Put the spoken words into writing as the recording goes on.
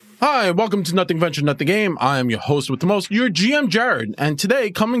Hi, welcome to Nothing Venture, Nothing Game. I am your host with the most, your GM Jared, and today,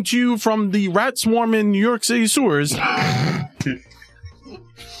 coming to you from the rat swarm in New York City sewers. You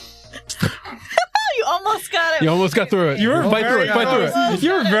almost got it. You almost got through it. You were fight through it.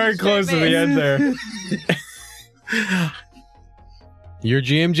 You were very close to the end there. You're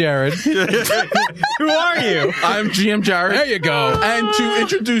GM Jared. Who are you? I'm GM Jared. There you go. And to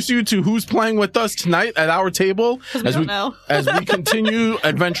introduce you to who's playing with us tonight at our table, as we continue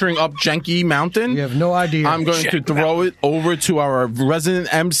adventuring up Janky Mountain, You have no idea. I'm going to throw it over to our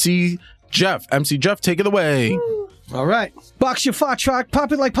resident MC, Jeff. MC Jeff, take it away. All right. Box your foxtrot,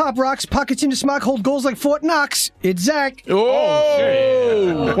 pop it like Pop Rocks, pockets in the smock, hold goals like Fort Knox. It's Zach.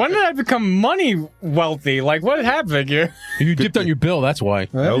 Oh! When did I become money wealthy? Like, what happened here? You dipped on your bill, that's why.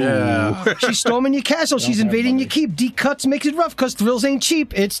 Yeah. She's storming your castle. She's invading your keep. Deep cuts makes it rough because thrills ain't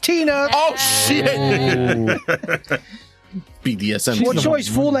cheap. It's Tina. Oh, shit! BDSM. Poor choice,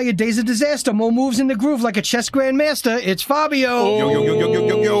 fool. Now your day's a disaster. More moves in the groove like a chess grandmaster. It's Fabio.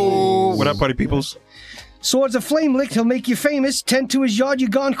 Yo. What up, party peoples? Swords of flame licked. He'll make you famous. 10 to his yard.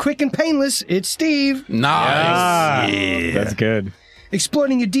 You're gone quick and painless. It's Steve. Nice. That's good.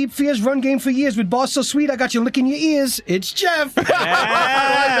 Exploiting your deep fears. Run game for years with boss so sweet. I got you licking your ears. It's Jeff. I like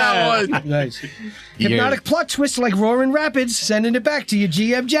that one. Nice. Hypnotic plot twist like Roaring Rapids. Sending it back to your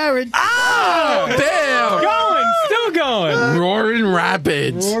GM Jared. Oh, damn. Still going. Roaring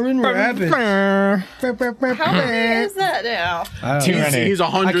Rapids. Roaring Rapids. How many is that now? Too many. He's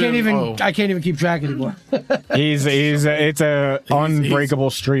 100. I can't even keep track anymore. It's a unbreakable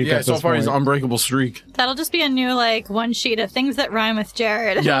streak. Yeah, at so this far point. he's an unbreakable streak. That'll just be a new, one sheet of things that rhyme with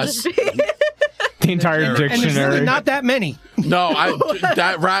Jared. It'll Yes. just be- The entire And there's really dictionary. not that many. No,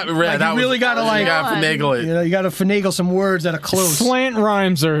 that rap. you that really gotta, you gotta finagle it. You know, you got to finagle some words that are close. Slant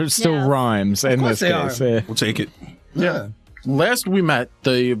rhymes are still Yes. rhymes in course this they case. are. Yeah. We'll take it. Yeah. Last we met,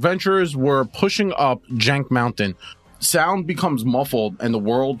 the adventurers were pushing up Jank Mountain. Sound becomes muffled, and the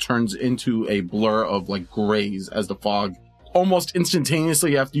world turns into a blur of grays as the fog. Almost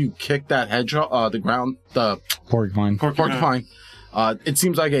instantaneously after you kick that hedgehog, the Porcupine. porcupine, it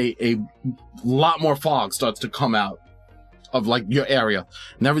seems like a lot more fog starts to come out of your area,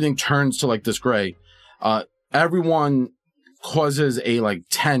 and everything turns to this gray. Everyone causes a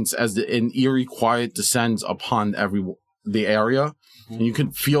tense as an eerie quiet descends upon the area, and you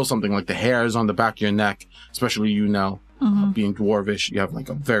can feel something like the hairs on the back of your neck, especially being dwarvish, you have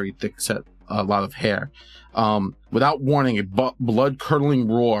a very thick set, a lot of hair. Without warning, a blood curdling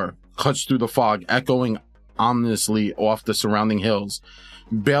roar cuts through the fog, echoing ominously off the surrounding hills.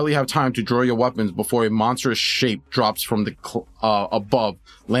 You barely have time to draw your weapons before a monstrous shape drops from the above,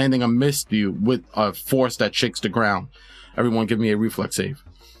 landing amidst you with a force that shakes the ground. Everyone give me a reflex save.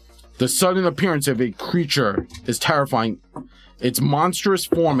 The sudden appearance of a creature is terrifying. Its monstrous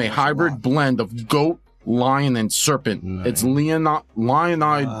form, a hybrid blend of goat, lion, and serpent. Nice. Its leonine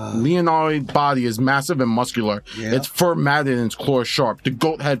body is massive and muscular. Yep. Its fur matted and its claws sharp. The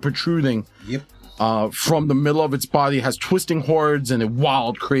goat head protruding from the middle of its body has twisting horns and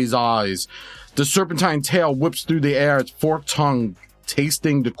wild, crazed eyes. The serpentine tail whips through the air, its forked tongue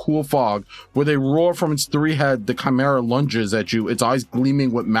tasting the cool fog. With a roar from its three head, the chimera lunges at you, its eyes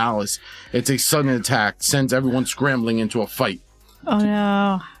gleaming with malice. It's a sudden attack, sends everyone scrambling into a fight. Oh,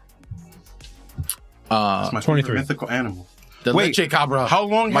 no. It's my 23 mythical animal. The Leche Cabra. How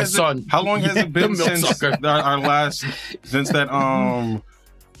long my has son. How long has it been since our last that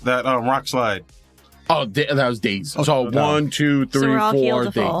rock slide? Oh, that was days. Oh, so no. 1, 2, 3, So we're all 4 healed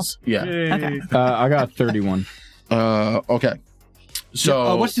to full. days. Yeah. Okay. I got 31. Okay.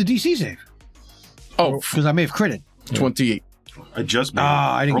 So what's the DC save? Oh, Because I may have critted. 28. I just made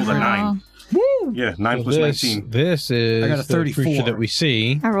I didn't rolled a get 9. Woo! Yeah, 9 plus 19. This is I got a the 34. creature that we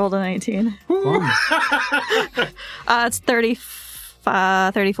see. I rolled a 19. It's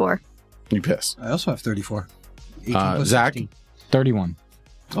 34. You piss. I also have 34. 18 plus Zach? 16. 31.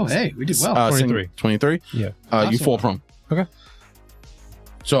 Oh, hey, we did well. 23. 23? Yeah. You fall prone. Okay.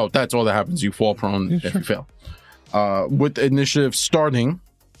 So that's all that happens. You fall prone if you fail. With the initiative starting,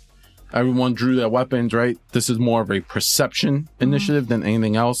 everyone drew their weapons, right? This is more of a perception initiative than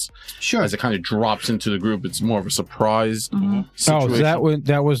anything else. Sure. As it kind of drops into the group, it's more of a surprise Oh, situation. so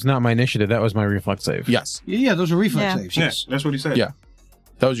that was not my initiative. That was my reflex save. Yes. Yeah, those are reflex Yeah. saves. Yes, that's what he said. Yeah.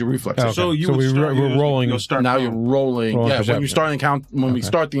 That was your reflex. Okay. So you So would start, we're rolling. You'll start Now prone. you're rolling. Rolling Yeah, when perception. you start we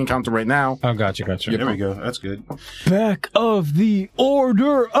start the encounter right now. Oh, gotcha. There we go. That's good. Back of the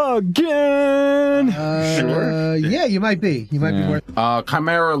order again. Yeah, you might be. You might be worth.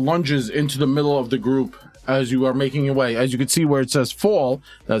 Chimera lunges into the middle of the group as you are making your way. As you can see where it says fall,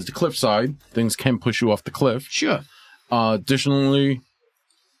 that's the cliff side. Things can push you off the cliff. Sure. Additionally,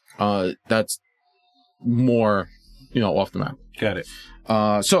 that's more, off the map. Got it.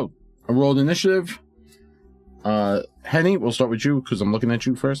 So I rolled initiative. Henny, we'll start with you because I'm looking at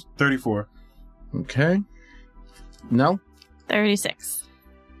you first. 34. Okay. No. 36.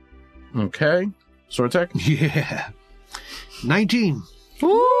 Okay. Sortek. Yeah. 19.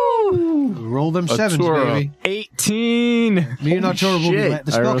 Woo! Roll them sevens, Arturo. baby. 18. Me and Arturo will be shit. last.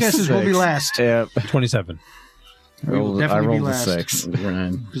 The I rolled spellcasters will be 6. last. Yep. 27. We will I definitely be rolled a last. 6.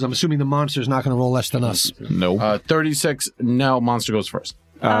 Because I'm assuming the monster's not going to roll less than us. Nope. 36. Now Monster goes first.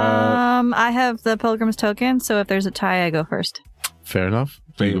 I have the Pilgrim's Token, so if there's a tie, I go first. Fair enough.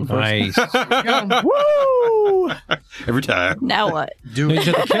 You go first. Nice. Woo! Every time. Now what? Do You it.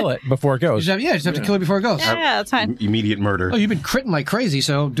 just have to kill it before it You goes. just have to kill it before it goes. Yeah, that's fine. Immediate murder. Oh, you've been critting like crazy,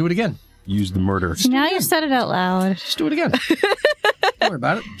 so do it again. Use the murder. Now you said it out loud. Just do it again. Don't worry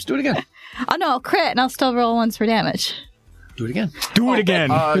about it. Just do it again. Oh no, I'll crit and I'll still roll once for damage. Do it again. Do it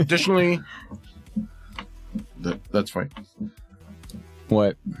again. Additionally, that's fine.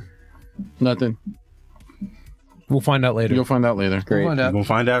 What? Nothing. We'll find out later. You'll find out later. Great. We'll find We're out. going to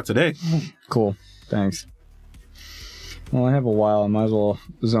find out today. Cool. Thanks. Well, I have a while. I might as well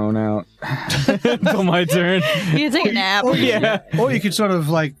zone out. Until my turn. You can take a nap. Yeah. Or you could sort of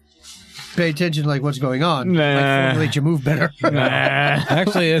like pay attention to like what's going on. Nah. Like formulate your move better. Nah.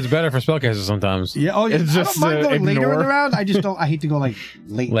 Actually, it's better for spellcasters sometimes. Yeah. Oh, yeah. It's just, I don't mind going later in ignore. the round. I just don't. I hate to go like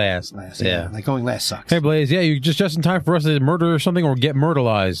late. Last. Yeah. Like going last sucks. Hey, Blaze. Yeah, you just in time for us to murder something or get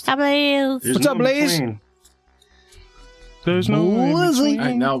murderized. Hi, Blaze. There's What's no up, Blaze? in-between. There's no in-between. All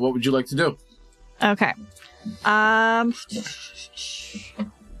right, now what would you like to do? Okay.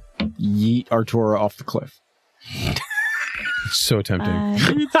 Yeet Artura off the cliff. So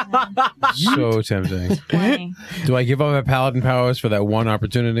tempting. 5, So tempting. 20. Do I give up my paladin powers for that one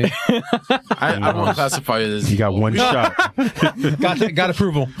opportunity? I won't classify it as. You got one shot. got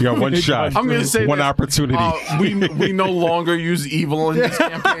approval. You got one shot. I'm gonna say one this. opportunity. We no longer use evil in this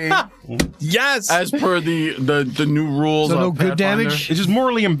campaign, Yes. as per the new rules. So no of good Pathfinder. damage? It's just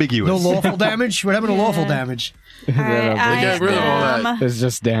morally ambiguous. No lawful damage? What happened to lawful damage? All right, I get rid of all that. am- It's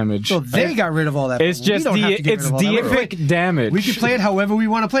just damage. So they got rid of all that. It's but we just don't have to get rid of all that. deific damage. We can play it however we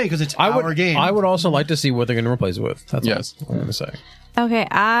want to play because it's our game. I would also like to see what they're going to replace it with. That's Yes. what I'm going to say. Okay,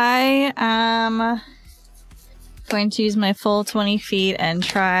 I am going to use my full 20 feet and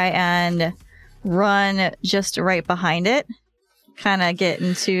try and run just right behind it. Kind of get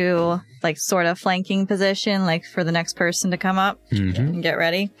into like sort of flanking position, like for the next person to come up and get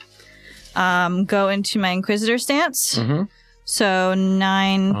ready. Go into my Inquisitor stance. Mhm. So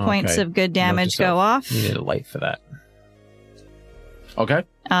 9 Okay. points of good damage Note to go self. off. You need a light for that. Okay.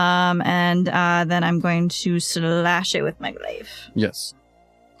 And then I'm going to slash it with my glaive. Yes.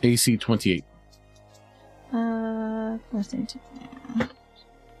 AC 28. What's 18?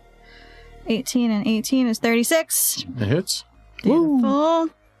 18 and 18 is 36. It hits. Beautiful.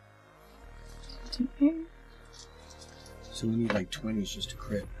 So we need like 20s just to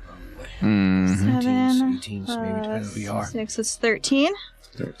crit. Mm. 7, 18s, maybe, depending on who you are. 6, it's 13.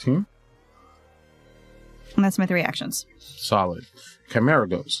 13. And that's my 3 actions. Solid. Chimera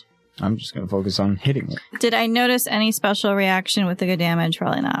goes. I'm just going to focus on hitting it. Did I notice any special reaction with the good damage?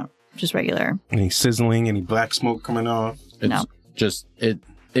 Probably not. Just regular. Any sizzling, any black smoke coming off. It's No. just It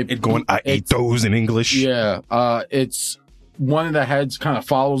going, I ate those in English. Yeah. It's one of the heads kind of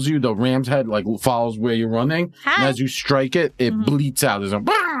follows you. The ram's head like follows where you're running. Hi. And as you strike it, it bleats out. There's a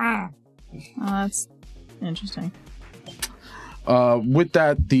Oh, that's interesting. with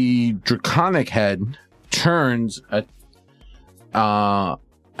that, the draconic head turns at,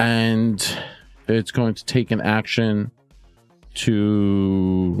 and it's going to take an action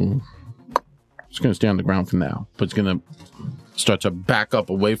to. It's going to stay on the ground for now, but it's going to start to back up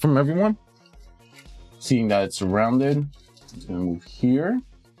away from everyone. Seeing that it's surrounded, it's going to move here.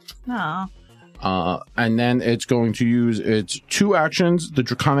 Oh. And then it's going to use its 2 actions. The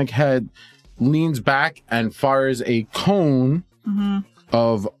draconic head leans back and fires a cone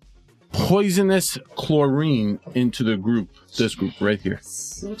of poisonous chlorine into the group. This group right here.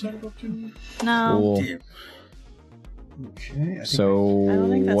 No. Cool. Okay. So, I don't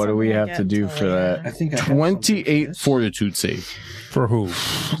think that's what do we something I have get to do until for later. that? I think I have something 28 for this. fortitude save. For who?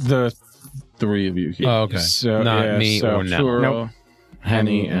 The 3 of you here. Oh, okay. So, Not yeah, me so or no. Turo, Nope.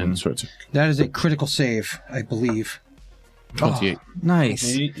 Henny, and Swordsman. That is a critical save, I believe. 28.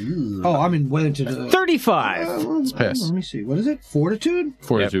 Nice. Oh, I'm in well into the 35. It's passed. Let me see. What is it? Fortitude?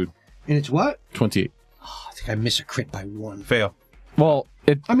 Fortitude. And it's what? 28. I think I miss a crit by 1. Fail. Well,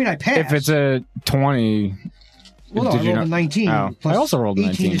 I mean, I passed. If it's a 20, well, no, did I you rolled not- a 19. Oh, plus I also rolled a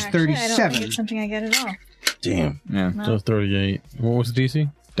 18 19. is Actually, I don't think 37. it's something I get at all. Damn. yeah. No. So 38. What was the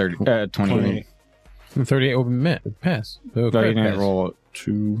DC? 28. 38 open pass. So No, you crit didn't pass. roll a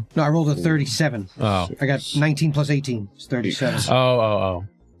 2. No, I rolled a 37. Oh. I got 19 plus 18. It's 37. Oh.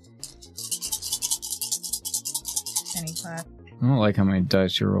 25. I don't like how many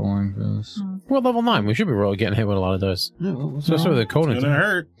dice you're rolling for this. We're level 9. We should be getting hit with a lot of dice. No, well, Especially with the Conan. Gonna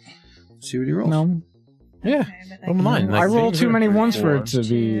hurt. see what he rolls. No, Yeah. Level 9. I roll too many ones for it Two.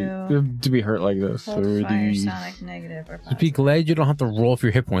 to be hurt like this. Hold fire, 30. sonic, negative, or Just be glad you don't have to roll for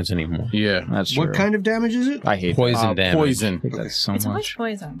your hit points anymore. Yeah. That's true. What kind of damage is it? I hate Poison damage. Poison. that. I hate that so It's much. much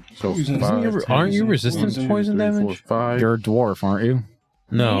poison. So Poison. Aren't you resistant to poison damage? You're a dwarf, aren't you?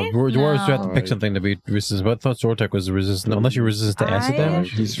 No, Me? dwarves have to No. pick something to be resistant. But I thought Zortek was resistant, unless you're resistant to acid I-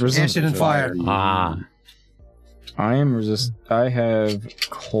 damage. He's resistant. Acid and fire. Ah, I am resist. I have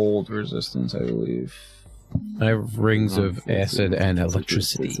cold resistance, I believe. I have rings of acid and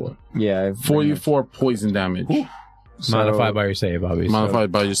electricity. Yeah, I have 44 poison damage. so- Modified by your save, obviously.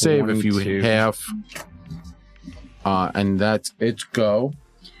 Modified by your save if you 22. half. And that's its go.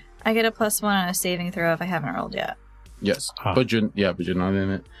 I get a +1 on a saving throw if I haven't rolled yet. Yes. Ah. But you're not in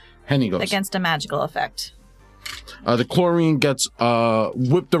it. Henny goes. Against a magical effect. The chlorine gets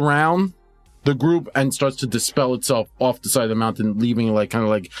whipped around the group and starts to dispel itself off the side of the mountain, leaving like kind of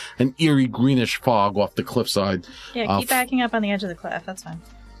like an eerie greenish fog off the cliffside. Yeah, keep backing up on the edge of the cliff. That's fine.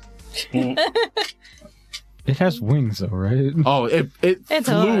 It has wings, though, right? Oh, it It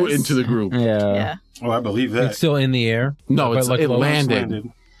flew does. into the group. Yeah. Oh, I believe that. It's still in the air. No, But, it low-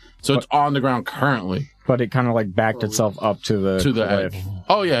 landed. So it's on the ground currently But it kind of like backed itself up to the edge.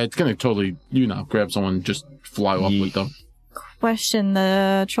 Oh yeah, it's gonna totally grab someone, and just fly off with them. Question,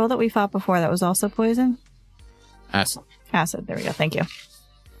 the troll that we fought before, that was also poison? Acid. Acid. There we go. Thank you.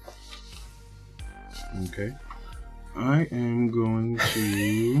 Okay. I am going to.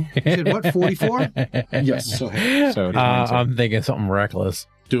 You said what, 44? Yes. So, So it is mine, too. I'm thinking something reckless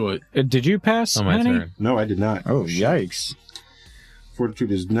Do it. Did you pass? on my Manny? turn. No, I did not. Oh, yikes.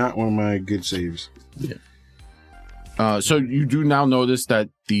 Fortitude is not one of my good saves. So you do now notice that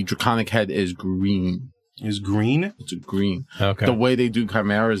the draconic head is green. Is green? It's a green. Okay. The way they do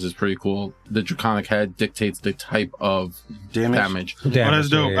chimeras is pretty cool. The draconic head dictates the type of damage. Oh, that's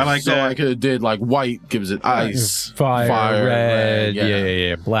dope. I like So that. I could have did like white gives it ice, Fire, red, yeah.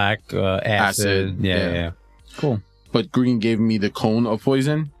 yeah. Black, acid. Acid, Yeah. yeah. Cool. But green gave me the cone of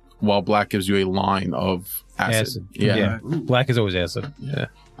poison, while black gives you a line of acid. Yeah. Black is always acid. Yeah.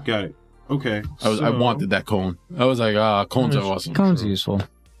 Got it. Okay. I wanted that cone. I was like, cones are awesome. Cone's useful.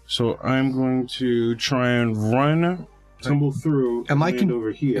 So I'm going to try and run, tumble through, Am I land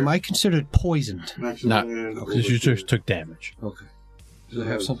over here. am I considered poisoned? Actually Not- land over Because you here. just took damage. Okay. Does it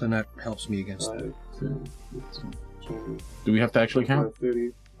have something that helps me against it? 5, 10, 15, 20, Do we have to actually count?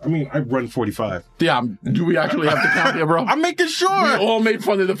 30. I mean, I run 45. Yeah. Do we actually have to count here, bro? I'm making We sure. all made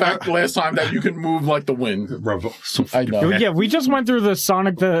fun of the fact last time that you can move like the wind. Bravo. So I know. Yeah, we just went through the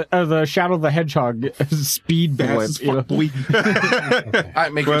Sonic the Shadow the Hedgehog speed blip. You know? All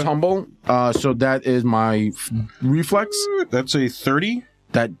right, make your tumble. So that is my reflex. That's a 30.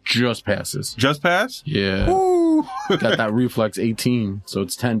 That just passes. Just pass. Yeah. Ooh. Got that reflex 18. So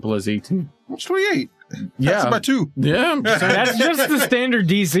it's 10 plus 18. It's 28. Yeah. That's about 2. Yeah. I'm just saying. That's just the standard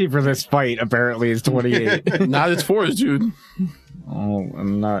DC for this fight. Apparently, is 28. Not its fortitude. Oh,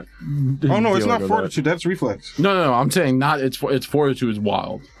 I'm not. Oh, no, it's dealing not with fortitude. That's reflex. No. I'm saying not its fortitude is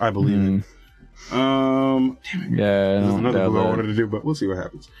wild. I believe it. that. Yeah, I There's don't another doubt move I that. wanted to do, but we'll see what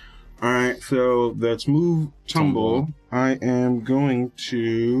happens. All right, so that's move tumble. I am going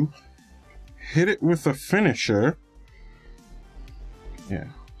to hit it with a finisher. Yeah,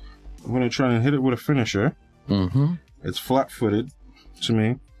 I'm going to try and hit it with a finisher. Mm-hmm. It's flat-footed to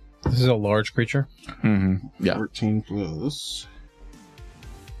me. This is a large creature. Mm-hmm. Yeah. 14 plus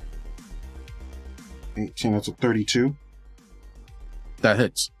 18. That's a 32. That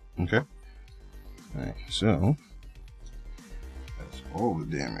hits. Okay. All right, so that's all the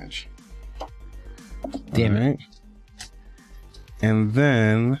damage. Damn it. Alright. And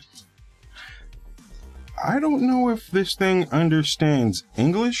then I don't know if this thing understands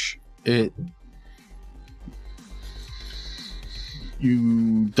English.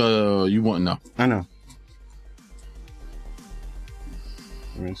 You wouldn't know. I know.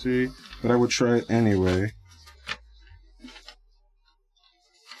 Let me see. But I would try it anyway.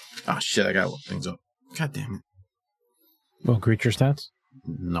 Oh shit, I gotta look things up. God damn it. Well, creature stats.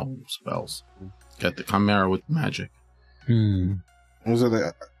 No spells. Got the chimera with magic. Was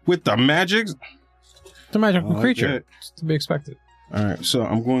it with the magic? It's a magical I like creature. that. It's to be expected. Alright, so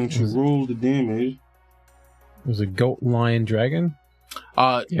I'm going to roll the damage. It was a goat, lion, dragon.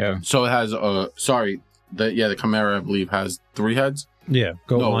 Yeah. So it has the chimera I believe has 3 heads. Yeah.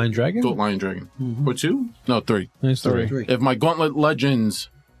 Goat, No, lion, dragon? Goat, lion, dragon. Or 2? No, 3. It's 3. If my Gauntlet Legends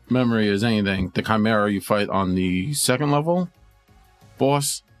memory is anything, the Chimera you fight on the 2nd level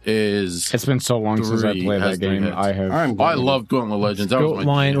boss is... It's been so long since I 3 played has that 3 game. hits. I have. I love Gauntlet Legends. That was Goat,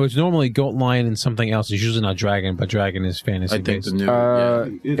 my lion. jam. It was normally goat, lion, and something else. It's usually not dragon, but dragon is fantasy I think the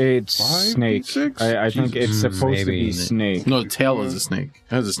based. new... It's Five, snake. 6? I think it's Jesus. supposed to Maybe. be snake. No, the tail is a snake.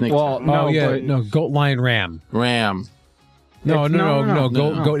 It has a snake Well, tail. no, Oh, yeah. but- No, goat, lion, ram. Ram. No, It's- no.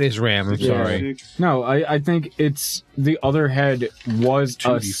 no. Goat is ram. I'm sorry. No, I think it's the other head was a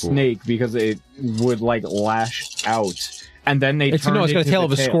 2d4. snake because it would like lash out, and then they It's turned got a into tail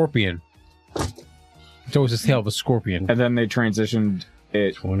the of a scorpion. It's always the tail of a scorpion. and then they transitioned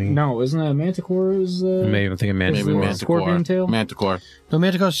it. 20. No, isn't that Manticore's? Maybe I'm thinking Maybe Maybe Manticore. Scorpion tail? Manticore. The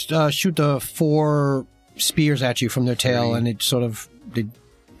Manticores shoot the 4 spears at you from their tail, and it sort of they shoot.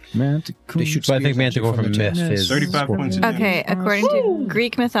 But I think spears at you Manticore from their Myth tail. is 35 points of damage. Okay, according to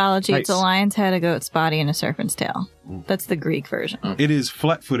Greek mythology, it's a Nice. lion's head, a goat's body, and a serpent's tail. That's the Greek version. It is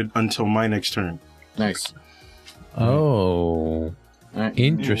flat-footed until my next turn. Nice. Oh, Alright.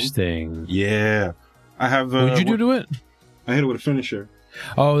 interesting. Yeah. I have the... What did you do to it? I hit it with a finisher.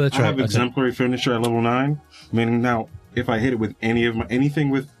 Oh, that's I right. have Okay. exemplary finisher at level 9, meaning now if I hit it with anything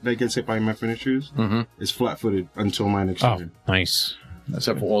with that gets hit by my finishers, it's flat-footed until my next Oh, turn. nice.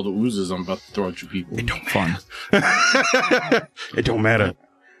 Except for all the oozes I'm about to throw at you people. It don't matter. It don't matter.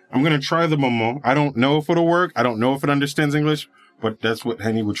 I'm gonna try the Momo. I don't know if it'll work. I don't know if it understands English, but that's what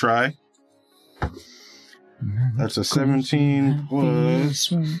Henny would try. That's a 17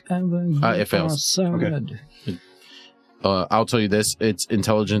 plus. It fails. Okay. I'll tell you this: its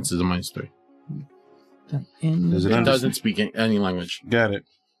intelligence is a -3. Does it It understand? doesn't speak any language. Got it.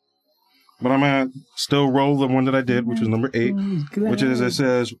 But I'm gonna still roll the one that I did, which is number 8, which is it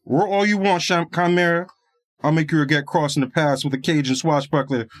says, "Roll all you want, Chimera. I'll make you get cross in the pass with a Cajun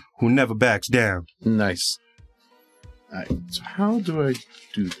swashbuckler who never backs down." Nice. All right. So how do I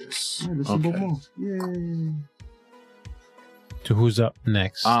do this? Okay. Yay. So who's up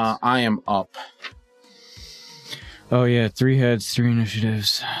next? I am up. Oh yeah, 3 heads, 3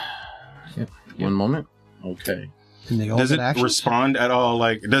 initiatives. One moment. Okay. And they all Does get it actions? respond at all?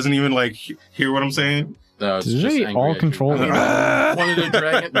 Like, it doesn't even like hear what I'm saying? It's Does just it angry all at you. control? One of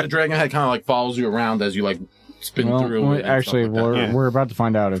the dragon head kind of like follows you around as you like spin through. Well, it and actually, stuff like that. Yeah. we're about to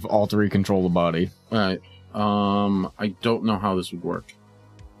find out if all 3 control the body. All right. I don't know how this would work.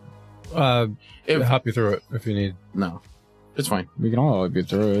 I'll help you through it if you need. No, it's fine. We can all get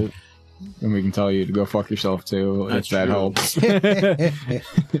through it, and we can tell you to go fuck yourself too That's if that true. helps.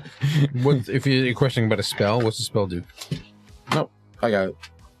 What if you're questioning about a spell? What's the spell do? I got it.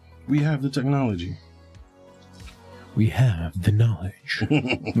 We have the technology. We have the knowledge.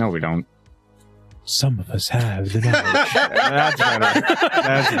 No, we don't. Some of us have the knowledge. That's better.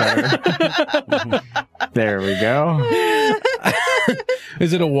 That's better. There we go.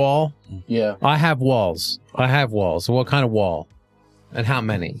 Is it a wall? Yeah, I have walls. What kind of wall? And how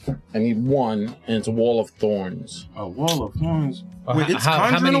many? I need one, and it's a wall of thorns. A wall of thorns. Wait, it's how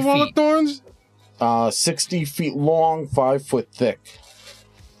conjuring many a wall of feet? thorns? 60 feet long, 5 foot thick.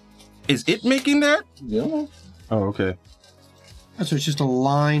 Is it making that? Yeah. Oh, okay. So it's just a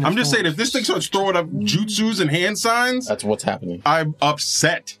line. I'm just saying, if this thing starts throwing up jutsus and hand signs, That's what's happening. I'm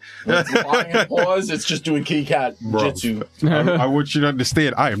upset. Lion paws, it's just doing kitty cat Bro. jitsu. I want you to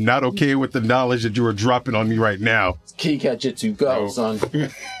understand, I am not okay with the knowledge that you are dropping on me right now. Kitty cat jitsu, go, Oh. son.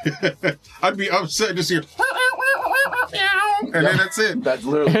 I'd be upset to see and then that's it. That's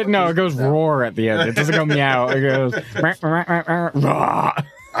literally. No, it goes roar at the end. It doesn't go meow. It goes.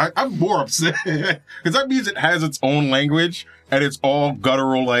 I'm more upset because that means it has its own language and it's all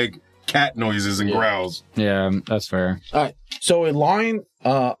guttural like cat noises and Yeah. growls. Yeah, that's fair. All right. So a line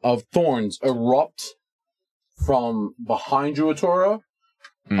of thorns erupt from behind you, Atura,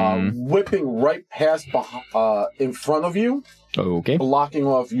 whipping right past in front of you, Okay. blocking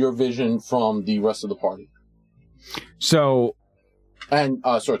off your vision from the rest of the party. So And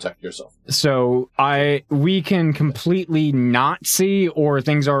Sortek, yourself. we can completely not see, or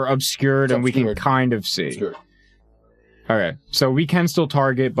things are obscured It's and we can obscured. kind of see. Sure. Okay, so we can still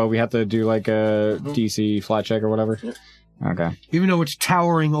target, but we have to do like a DC flat check or whatever. Yep. Okay. Even though it's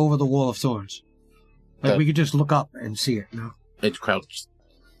towering over the wall of thorns, like That- we could just look up and see it. No, It crouched.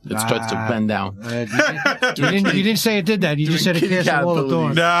 It starts to bend down. you didn't say it did that. You just said it kitty cast a cat wall of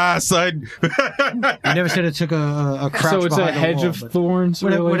abilities. thorns. Nah, son. You never said it took a crouch. So it's a behind the hedge wall, of but thorns.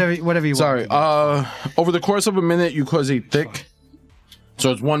 Whatever, really? whatever you Sorry. want. Over the course of a minute, you cause a thick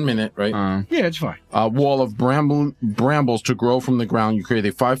So it's 1 minute, right? Yeah, it's fine. A wall of brambles to grow from the ground. You create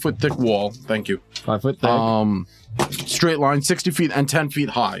a 5-foot thick wall. Thank you. 5 foot thick. Straight line, 60 feet and 10 feet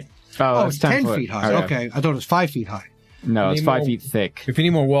high. Oh, it's it's 10 foot. feet high. Okay. Okay, I thought it was 5 feet high. No, it's Any 5 more- feet thick. If you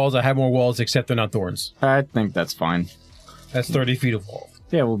need more walls, I have more walls, except they're not thorns. I think that's fine. That's 30 feet of wall.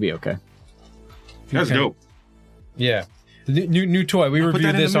 Yeah, we'll be okay. That's Okay. dope. Yeah. The new toy. We that reviewed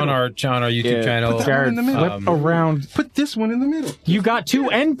in the this on middle. our YouTube Yeah, channel. put that one in the middle. Flip around. Put this one in the middle. You got 2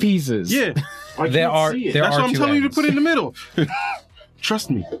 end pieces. Yeah. I There can't are- see it. there That's are what I'm two telling you to ends. put in the middle. Trust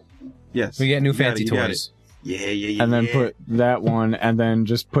me. Yes. We get new You got fancy it, you got toys. it. Yeah. And then put that one, and then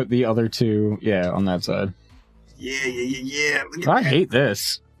just put the other 2, on that side. Yeah. Look at I that. hate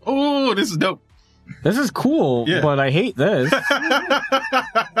this. Oh, this is dope. This is cool, Yeah. but I hate this.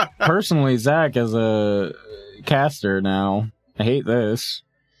 Personally, Zach, as a caster now, I hate this.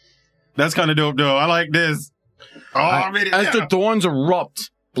 That's kind of dope, though. I like this. Oh, I made it As the now. thorns erupt,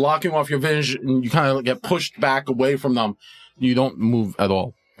 blocking off your vision, you kind of get pushed back away from them. You don't move at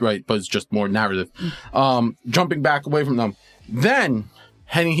all, right? But it's just more narrative. Jumping back away from them. Then,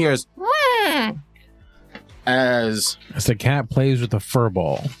 Henny hears, as As the cat plays with a fur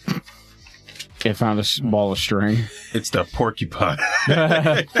ball. It found a ball of string. It's the porcupine.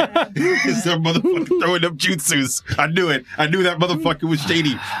 It's the motherfucker throwing up jutsus. I knew it. I knew that motherfucker was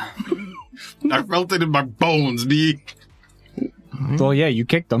shady. I felt it in my bones, D. Well, yeah, you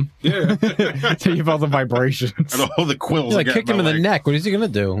kicked him. Yeah. So you felt the vibrations. And all the quills. You I got kicked him in my the leg. neck. What is he gonna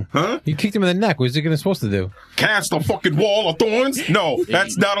do? Huh? You kicked him in the neck. What is he supposed to do? Cast a fucking wall of thorns? No,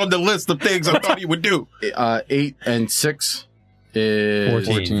 that's not on the list of things I thought he would do. 8 and 6 is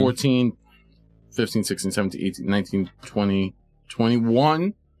 14. 14, 15, 16, 17, 18, 19, 20,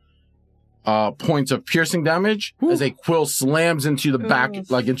 21 points of piercing damage as a quill slams into the back,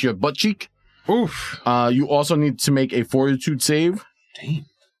 like into your butt cheek. Oof. You also need to make a fortitude save. Damn.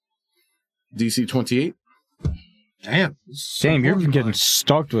 DC 28. Damn. Damn, you're getting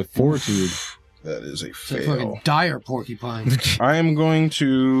stuck with fortitude. That is a It's a fucking dire porcupine. I am going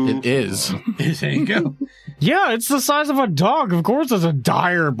to. It is. There you go. Yeah, it's the size of a dog. Of course, it's a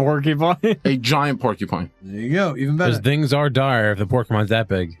dire porcupine. A giant porcupine. There you go. Even Because better. things are dire if the Pokemon's that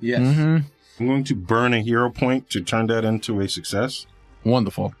big. Yes. Mm-hmm. I'm going to burn a hero point to turn that into a success.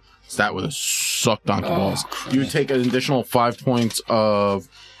 Wonderful. That would have sucked donkey balls. You take an additional 5 points of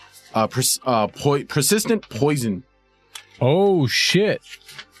persistent poison. Oh shit!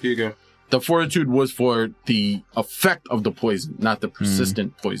 Here you go. The fortitude was for the effect of the poison, not the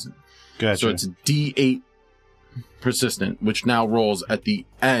persistent poison. Gotcha. So it's D8 persistent, which now rolls at the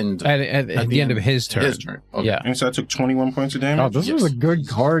end. At the end of his turn. His turn. Okay. Yeah. And so I took 21 points of Oh, damage. this was a good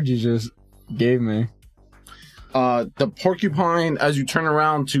card you just gave me. The porcupine, as you turn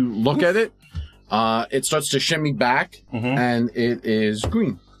around to look at it, it starts to shimmy back, and it is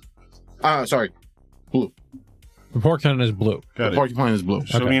green. Sorry, blue. The Porcupine is blue. Got The it. porcupine is blue.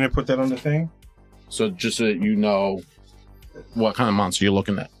 So Okay. we need to put that on the thing? So just so that you know what kind of monster you're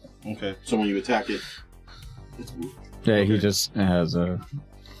looking at. Okay. So when you attack it, Yeah, he just has a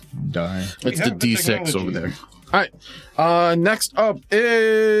die. it's have the the D6 technology. over there. All right. Next up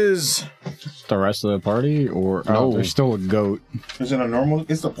is The rest of the party, or No. there's still a goat. Is it a normal?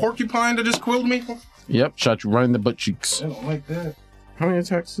 It's the porcupine that just quilled me? Yep, shot you right in the butt cheeks. I don't like that. How many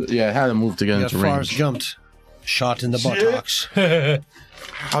attacks? Yeah, it had to move to get Yeah, into Forrest range. jumped. Shot in the Shit. buttocks.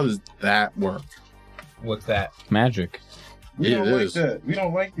 How does that work? What's that? Magic. We It don't is. like that. We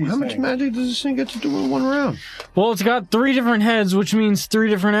don't like these How much things. magic does this thing get to do in one round? Well, it's got 3 different heads, which means 3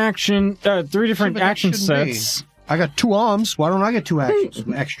 different action but that action shouldn't be. sets. I got 2 arms. Why don't I get 2 actions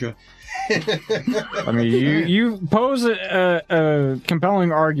extra? I mean, you pose a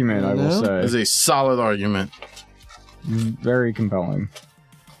compelling argument. I will It's say a solid argument. very compelling.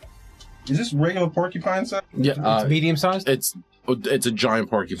 Is this regular porcupine size? Yeah, Medium sized? it's a giant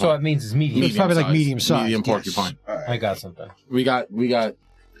porcupine. So it means it's medium. It's probably like Medium-sized. medium-sized, Medium yes. porcupine. I got something. We got. You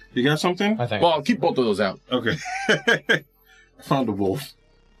got something? I think. Well, I'll keep both of those out. Okay. I found a wolf.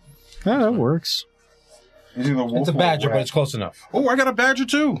 Yeah, that works. Is it a wolf it's a or badger, rat? but it's close enough. Oh, I got a badger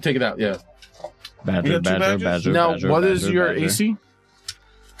too. Take it out. Yeah. Badger, You got 2 badger, badgers? badger, Now, badger, what is badger, your badger. AC?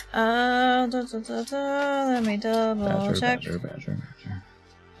 Let me double Badger, check.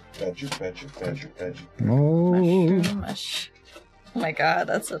 badger, badger, badger. Badger. Oh, Mush. Oh my god,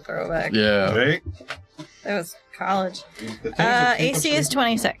 that's a throwback. Yeah. Right? That was college. The things that keep AC us- is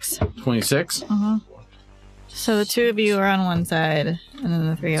 26. 26. So the 2 of you are on one side, and then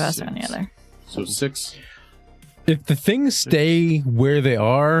the 3 of us are on the other. So 6. If the things stay where they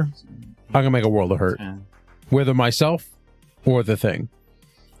are, I'm gonna make a world of hurt. Whether myself or the thing.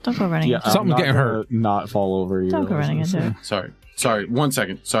 Don't go running. Yeah, into it. Something's I'm not getting gonna hurt. Not fall over you. Don't go running into it. Sorry. 1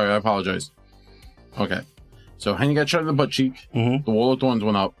 second. Sorry, I apologize. Okay. So Henny got shot in the butt cheek. Mhm. The wall of thorns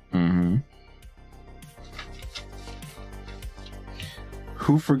went up. Mm-hmm.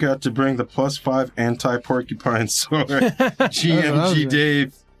 Who forgot to bring the +5 anti-porcupine sword? GMG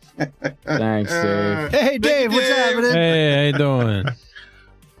Dave. Thanks, Dave. Hey, Dave, what's happening? Hey, how you doing?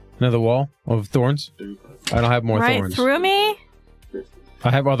 Another wall of thorns? I don't have more Right thorns. through me? I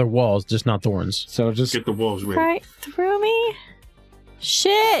have other walls, just not thorns. So just Get the walls ready. Right through me?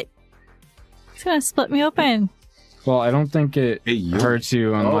 Shit! It's gonna split me open. well, I don't think it Hey, you. hurts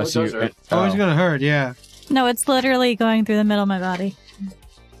you unless it does you. hurt. Oh, it's gonna hurt, yeah. No, it's literally going through the middle of my body.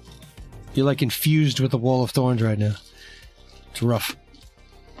 You're like infused with the wall of thorns right now. It's rough.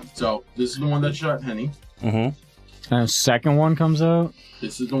 So this is the one that shot Henny. Mm-hmm. And a second one comes out.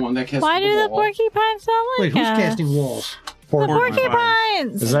 This is the one that cast Why do the wall. porcupines sound like Wait, who's us? casting walls? The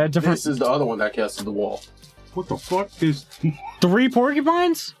porcupines! Is that a different? This is the other one that casted the wall. What the fuck is... 3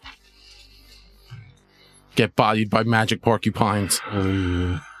 porcupines? Get bodied by magic porcupines.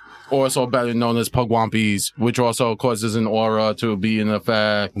 Also better known as pugwampies, which also causes an aura to be in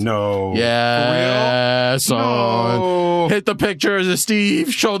effect. No. Yeah, son. No. Hit the pictures of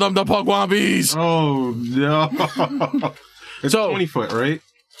Steve. Show them the pugwampies. Oh, no. It's So- 20 foot, right?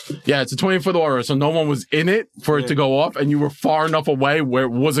 Yeah, it's a 20-foot aura, so no one was in it for it to go off, and you were far enough away where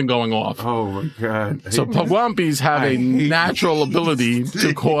it wasn't going off. Oh, my God. So pugwampies have I a hate natural ability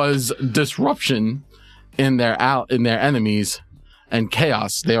to cause disruption in their enemies and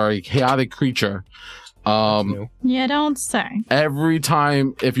chaos. They are a chaotic creature. Yeah, don't say. Every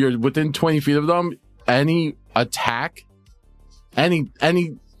time, if you're within 20 feet of them, any attack, any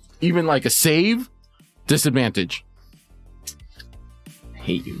even like a save, disadvantage.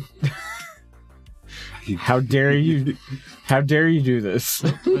 Hate you. How dare you? How dare you do this?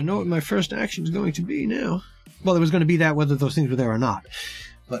 I know what my first action is going to be now. Well, it was going to be that whether those things were there or not.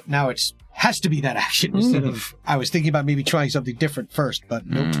 But now it's has to be that action instead of... I was thinking about maybe trying something different first, but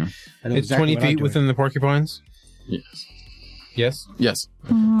nope. I know It's exactly 20 what I'm feet doing. within the porcupines? Yes. Yes? Yes.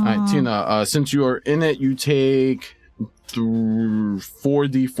 All right, Tina, since you are in it, you take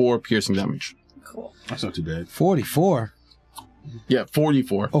 4d4 piercing damage. That's not too bad. 44. Yeah,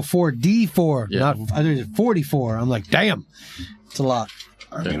 44. Oh, 4d4. Yeah. Not, I think it's 44. I'm like, damn. It's a lot.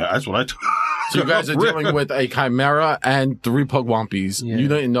 I mean, that's what I took. So you guys are dealing with a chimera and 3 pugwampies. Yeah. You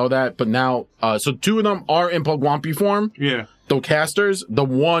didn't know that, but now, so 2 of them are in pugwampy form. Yeah. The casters, the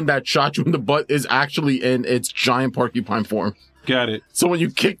one that shot you in the butt is actually in its giant porcupine form. Got it. So when you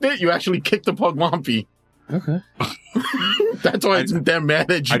kicked it, you actually kicked the pugwampy. Okay. That's why they're mad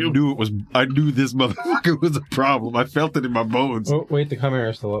at I you. knew this motherfucker was a problem. I felt it in my bones. Oh, wait, the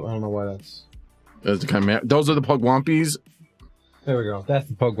chimera's still up. I don't know why that's... There's the chimera. Those are the pugwampies. There we go. That's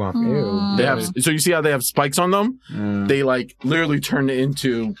the pugwamp. They have, so you see how they have spikes on them? Mm. They like literally turn it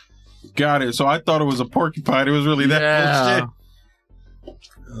into Got it. So I thought it was a porcupine. It was really that yeah.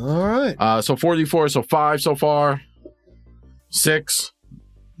 bullshit. All right. So 44, so 5 so far. 6,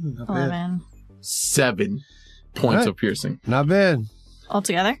 Not bad. 11. 7 points Alright. of piercing. Not bad.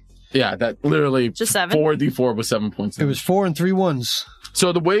 Altogether? Yeah, that literally Just 7? 4d4 with 7 points. It was 4 and 3 ones.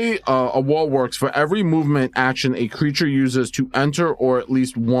 So the way a wall works, for every movement action a creature uses to enter or at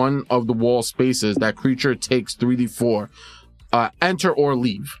least one of the wall spaces, that creature takes 3d4. Enter or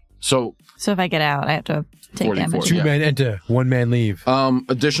leave. So So if I get out, I have to take 44. damage. 2 Yeah. men enter, 1 man leave.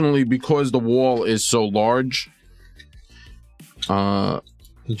 additionally, because the wall is so large,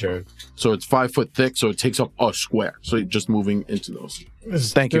 Sure. so it's 5 foot thick, so it takes up a square. So you're just moving into those.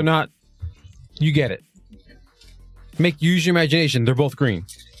 Thank They're you. not... You get it. Use your imagination. They're both green.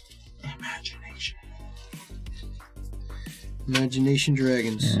 Imagination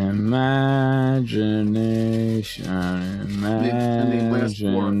Dragons. Imagination.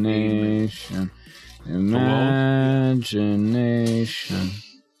 Imagination. Imagination.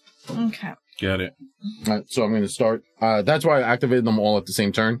 Okay. Got it. So I'm going to start. That's why I activated them all at the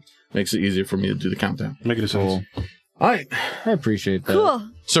same turn. Makes it easier for me to do the countdown. Make it a Cool. All right. I appreciate that. Cool.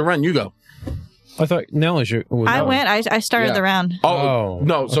 So Ren, you go. I thought Nell is your... I went. I started Yeah. the round. Oh, Oh,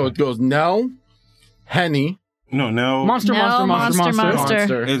 no. So it goes Nell, Henny, No, now Monster, No, monster.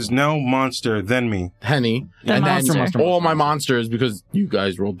 monster. it's now monster, then me. Henny, The and monster. then Monster, all my monsters because you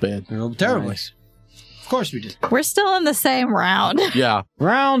guys rolled bad. They rolled terribly. Nice. Of course we did. We're still in the same round. Yeah.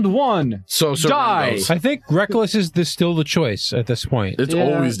 Round 1. So Ren Die. goes. I think Reckless is still the choice at this point. It's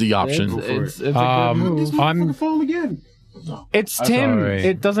always the option. It's a good move. I'm... Fall again. It's Tim. Sorry.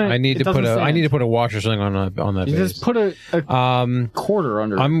 It doesn't. I need it to put doesn't a. I stand. need to put a wash or something on that. You base. just put a quarter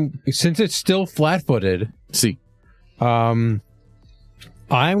under. it. I'm since it's still flat-footed. See, It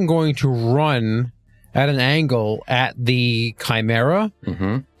I'm going to run at an angle at the Chimera.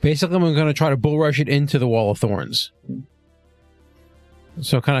 Mm-hmm. Basically, I'm going to try to bull rush it into the Wall of Thorns.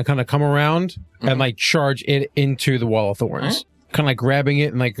 So kind of come around and like charge it into the Wall of Thorns. Kind of like grabbing it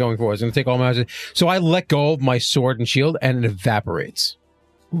and like going forward. It's going to take all my... So I let go of my sword and shield and it evaporates.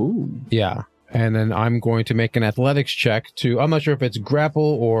 Ooh. Yeah. And then I'm going to make an athletics check to... I'm not sure if it's grapple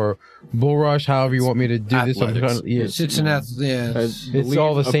or bull rush, however you want me to do this. Athletics. It's an It's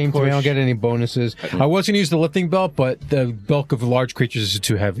all the same to me. I don't get any bonuses. I was going to use the lifting belt, but the bulk of large creatures is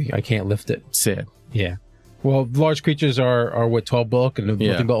too heavy. I can't lift it. Sad. Yeah. Well, large creatures are with 12 bulk, and the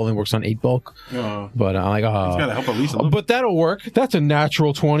lifting belt only works on 8 bulk. But I'm like, He's got to help at least a little but that'll work. That's a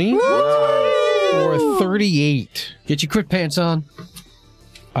natural 20 or 38. Get your crit pants on.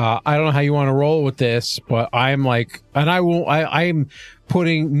 I don't know how you want to roll with this, but I'm like, and I'm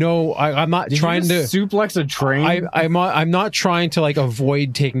putting no. I'm not trying to suplex a train. I'm not trying to like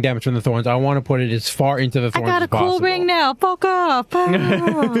avoid taking damage from the thorns. I want to put it as far into the I thorns got as a cool possible. ring now. Fuck off.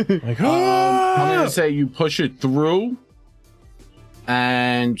 Like, I'm gonna say you push it through,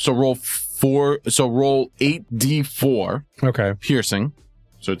 and so roll 4. So roll 8d4 okay. piercing.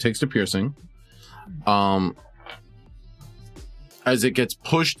 So it takes the piercing. As it gets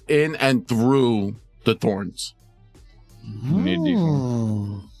pushed in and through the thorns.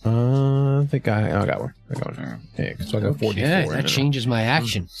 I think I got one. Yeah, so I got 44. Yeah, that changes my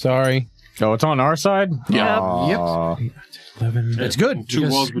action. Sorry. Oh, it's on our side? Yeah. Aw. 11. It's good. Two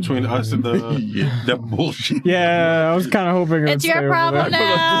walls between us and that bullshit. Yeah, I was kind of hoping it would It's your stay over problem there.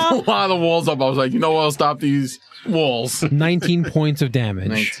 now. A lot of walls up. I was like, you know what? I'll stop these walls. 19 points of damage.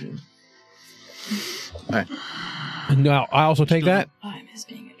 19. No, I also take that.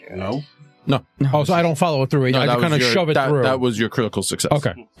 No. No. Oh, so I don't follow it through. I that just was kind of your- shove it through. That was your critical success.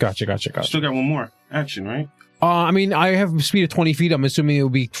 Okay. Gotcha. Still got one more action, right? I mean, I have a speed of 20 feet. I'm assuming it will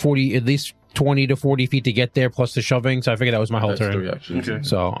be 40, at least 20 to 40 feet to get there, plus the shoving. So I figured that was my whole That's turn. 3 actions. Okay.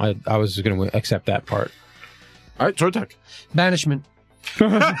 So I was going to accept that part. All right, sword attack. Banishment.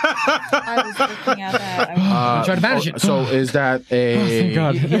 I was looking at that. Try to banish it. So is that a...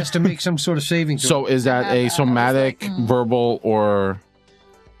 God. He has to make some sort of saving throw. So is that a somatic, verbal, or...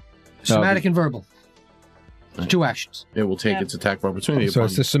 Somatic and verbal. 2 actions. It will take its attack of opportunity. So upon-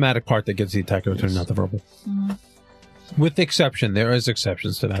 it's the somatic part that gets the attack of return, not the verbal. With exception, there is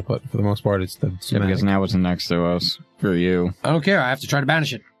exceptions to that, but for the most part, it's the Yeah, somatic. because now it's next to us for you. I don't care. I have to try to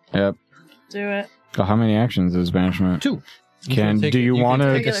banish it. Yep. Do it. So how many actions is banishment? 2. can Do take- you you can want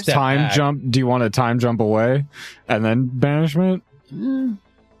take a to step time back. jump? Do you want to time jump away and then banishment?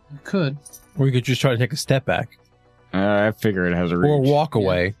 Could. Or you could just try to take a step back. I figure it has a reach. Or walk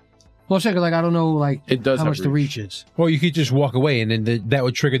away. Well, second, like I don't know, like It does how have much the reach is. Or you could just walk away, and then that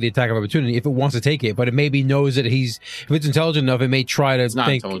would trigger the attack of opportunity if it wants to take it. But it maybe knows that if it's intelligent enough, it may try to It's not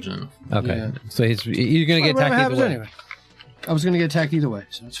think. intelligent enough. Okay, Yeah. so you're going to get Whatever attacked happens either way. anyway. I was going to get attacked either way,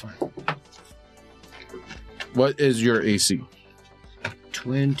 so that's fine. What is your AC?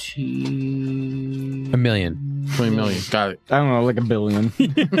 20. $1 million. 20 million. Got it. I don't know, like $1 billion.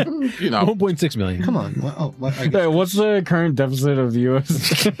 You know. 1.6 million. Come on. What, I Hey, guess. what's the current deficit of the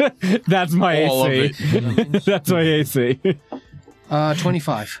U.S.? That's my All of AC. That's my AC.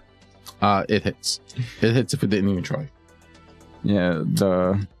 25. It hits. It hits if it didn't even try. Yeah,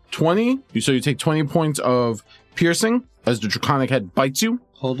 the 20. So you take 20 points of piercing as the draconic head bites you.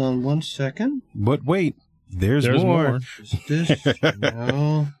 Hold on 1 second. But wait, there's There's more. more. Is this?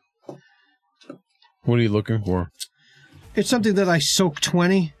 No. What are you looking for? It's something that I soak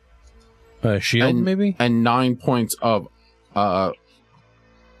 20. Shield, And- maybe? And 9 points of there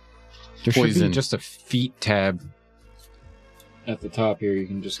should Poison. be just a feet tab at the top here. You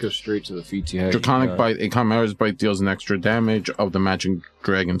can just go straight to the feats you have. draconic bite. A chimera's bite deals an extra damage of the matching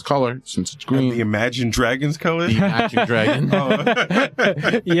dragon's color since it's And green. the Imagine Dragons color. The matching dragon.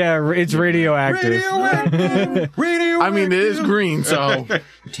 Yeah, it's radioactive. I mean, it is green, so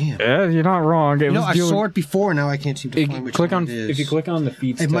Damn. Yeah, you're not wrong. It You know, was I dealing- saw it before. Now I can't seem to find which click one on it is. if you click on the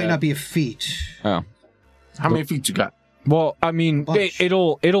feats It might tab. not be a feat. Oh. how many feet you got? Well, I mean, Bunch.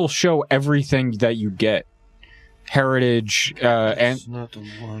 it'll show everything that you get. Heritage, and It's not the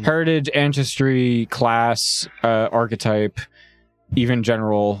one. heritage, ancestry, class, archetype, even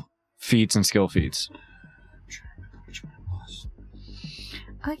general feats and skill feats. Which one it was?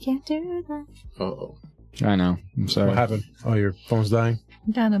 I can't do that. Uh-oh. I know. I'm sorry. What happened? Oh, your phone's dying?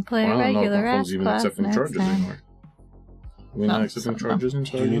 I'm gonna play Well, a I don't know if regular my ass phone's even class accepting next charges time. anymore. We're not No, accepting no. charges Do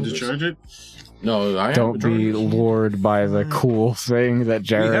inside you need of to this? charge it? No, I have Don't the be charges. lured by the cool thing that have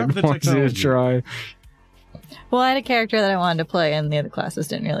Jared the wants you to technology. try. Well, I had a character that I wanted to play, and the other classes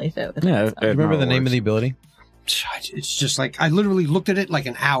didn't really fit with Yeah, it. so. Remember no, the it name of works. the ability? It's just like I literally looked at it like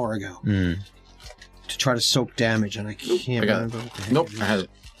an hour ago Mm. to try to soak damage, and I can't I got remember. What the heck Nope, it is. I had it.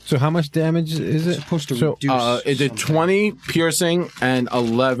 So how much damage is It's it? supposed to So, reduce. It did something. 20 piercing and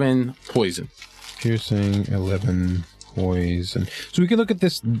 11 poison. Piercing, 11 poison. So we can look at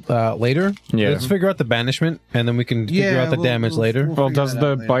this later. Yeah. Let's figure out the banishment, and then we can figure out the damage later. Well, figure does that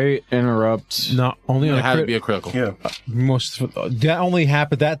the out later. bite interrupt? Not only on It a had to crit, be a critical. Yeah. most that only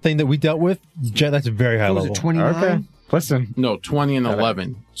happened. That thing that we dealt with, that's a very high What was level. it 29? Okay. Listen. No, 20 and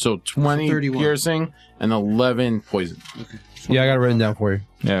 11. So 20 31. piercing and 11 poison. Yeah, I got it written down for you.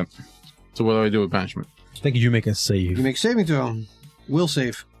 Yeah. So what do I do with banishment? I think you make a save. You make saving throw. Will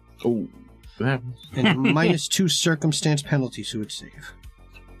save. Oh, what happens? And -2 circumstance penalty, so it's save.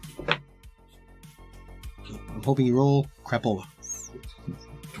 I'm hoping you roll crapola.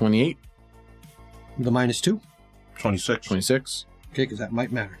 28, With a -2. 26. 26. Okay, because that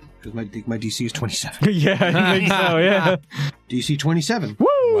might matter. Because my DC is 27. Yeah, I think so. Yeah. DC 27.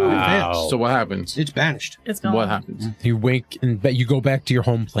 Wow. So what happens? It's banished. It's gone. What happens? You wink and bet you go back to your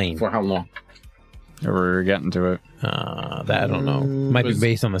home plane. For how long? We're getting to it. That I don't know. Might be Was-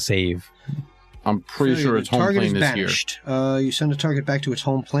 based on the save. I'm pretty sure its The home target plane is here. banished. You send a target back to its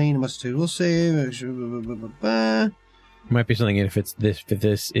home plane. It must say, will save. Might be something if it's this. If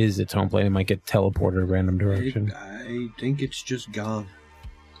this is its home plane, it might get teleported a random direction. I think it's just gone.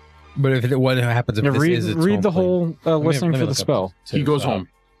 But if it, what happens if Yeah, this is its home read the plane? whole listing let me for the look up spell. He goes home.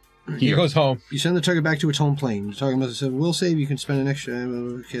 He goes home. You send the target back to its home plane. The target must have will save. You can spend an extra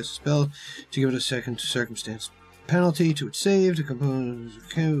cast a spell to give it a second circumstance penalty to its save. The component.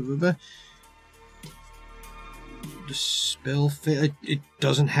 The spell it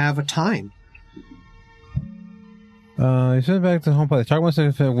doesn't have a time. You send it back to the home plane. The target must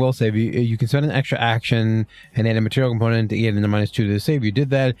have a will save. You can spend an extra action and add a material component to get in the -2 to the save. You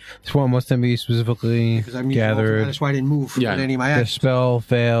did that. This one must then be specifically Because I'm using gathered. that's why I didn't move Yeah. with any of my The actions. spell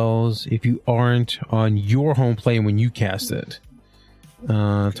fails if you aren't on your home plane when you cast it.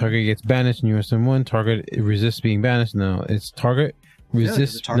 Target gets banished and you are someone. Target resists being banished. No, it's target Yeah,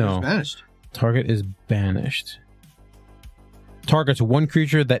 resists. the target no, is banished. target is banished. Targets one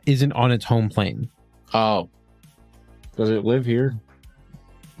creature that isn't on its home plane. Oh, Does it live here?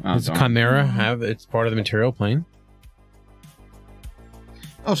 Oh, Does darn. Chimera have it's part of the material plane?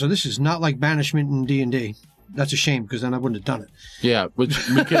 Oh, so this is not like banishment in D&D. That's a shame because then I wouldn't have done it. yeah, which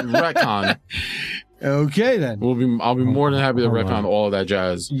we can retcon. Okay then. I'll be more than happy to Hold retcon on. all of that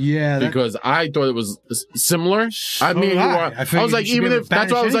jazz. Yeah. Because I thought it was similar. I mean, did I. I I figured was like, you should be even able if to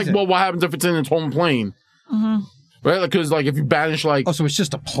that's why I was banish like, well, what happens if it's in its home plane, Mhm. right? Because like if you banish like Oh, so it's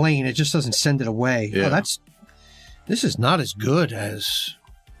just a plane. It just doesn't send it away. Yeah. Oh, this is not as good as.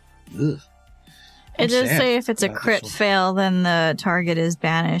 Ugh. It I'm does sad say if it's a about crit this one. fail, then the target is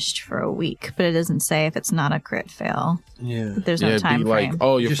banished for a week, but it doesn't say if it's not a crit fail. Yeah. There's no yeah, it'd time be like, frame.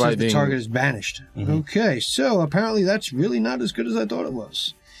 oh, you're Just says the fighting. target is banished. Okay, so apparently that's really not as good as I thought it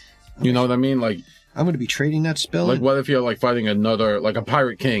was. You know what I mean? Like I'm going to be trading that spell. Like, what if you're like fighting another, like a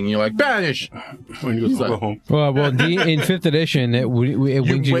pirate king? And you're like, banish. When you go home. Well, in 5th edition, it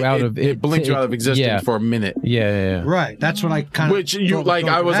wings you out of it blinks you out of existence Yeah, for a minute. yeah. Right, that's what I kind of. Which you like,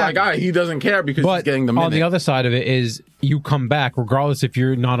 I was like, he doesn't care because he's But getting the minute. on the other side of it is you come back regardless if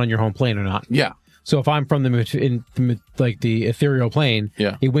you're not on your home plane or not. yeah, So if I'm from the ethereal plane,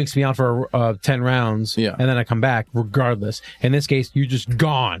 Yeah. it winks me out for 10 rounds, Yeah. and then I come back regardless. In this case, you're just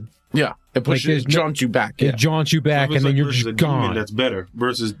gone. yeah. It pushes, there's it no- jumps you back. It Yeah. jaunts you back, It's and then like you're versus just a demon gone. That's better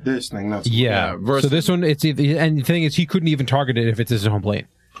versus this thing. That's Yeah. versus- So this one, it's either, and the thing is, he couldn't even target it if it's his home plane.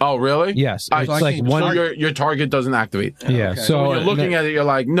 Oh, really? Yes, I- it's so I like can't one. So your target doesn't activate. Yeah. Okay. So When you're looking at it, you're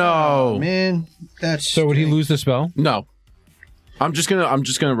like, no, Man, that's. So would he lose the spell? no. I'm just gonna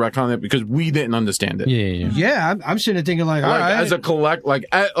retcon it because we didn't understand it. Yeah. Yeah, I'm sitting there thinking like, all Like right. as a collect, like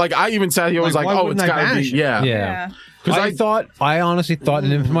I even sat here was Like, like, why oh, it's wouldn't I gotta be, banish it? yeah, Yeah. Because I honestly thought,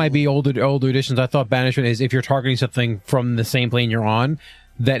 and it might be older editions, I thought banishment is if you're targeting something from the same plane you're on,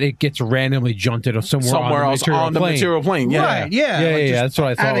 that it gets randomly junted somewhere else on the material plane. Yeah, Right, yeah. Yeah, like, just that's what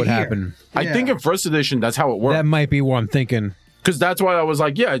I thought outta would here. happen. I Yeah. think in first edition that's how it That worked. might be what I'm thinking. Because that's why I was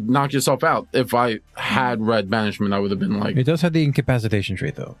like, yeah, knock yourself out. If I had read banishment, I would have been like, It does have the incapacitation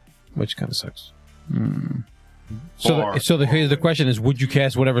trait though, which kind of sucks. Bar. Here's the question: is would you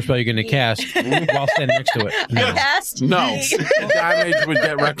cast whatever spell you're going to cast while standing next to it? No. Cast no, me. the damage would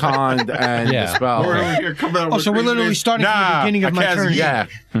get retconned and Yeah. the spell. We're over here coming out Oh, with so we're crazy literally names. starting from the beginning of I my cast turn. you. Yeah,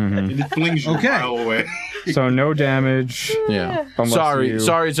 And it flings you Okay. a mile away. So no damage. yeah. Unless Sorry you-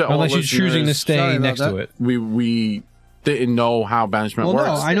 to all Unless you're choosing to listeners. Sorry stay about next that. to it. We didn't know how banishment Well, works.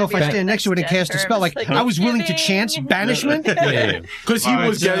 no, I know if I Ban- stand next to it and cast a spell, like I was willing to chance banishment. Because he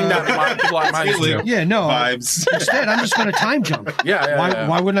was getting that -2. Yeah, no. Vibes. Instead, I'm just going to time jump. Yeah.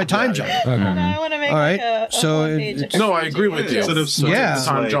 Why wouldn't I time jump? Okay. I want to make All right, like a so whole page of No, I agree with you. Sort of Yeah.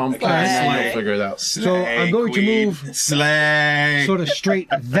 Time jump. All right. And you'll figure it out. So I'm going to move Slag. sort of straight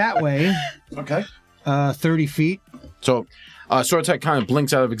that way, Okay. 30 feet. So, Sword Tech kind of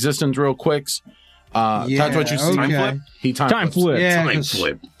blinks out of existence real quick. That's what you see. okay. He time flips. flip. Yeah, Time 'cause-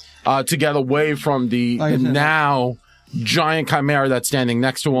 flip. To get away from the Like I said, now giant chimera that's standing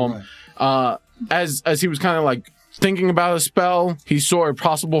next to him. As he was kind of like thinking about a spell, he saw a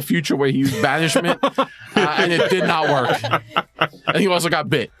possible future where he used banishment, and it did not work. And he also got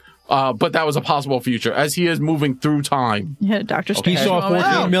bit. But that was a possible future as he is moving through time. Yeah, Dr. He Strange. saw moment.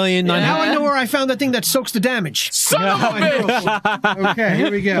 14,000,000 Now I know where I found the thing that soaks the damage. Son of a bitch! Okay, here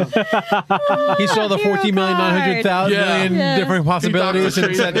we go. He saw the 14,900,000 Yeah. Yeah. different possibilities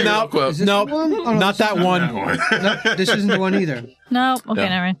and said, "Nope, Is this nope, the one? Oh, no, not this that is one." No, this isn't the one either. No, okay, Yeah.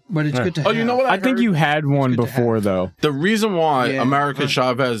 never mind. But it's good to have. Oh, you know what? I think heard? you had one good to before, though. The reason why Yeah. America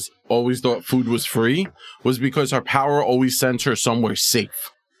Chavez always thought food was free was because her power always sent her somewhere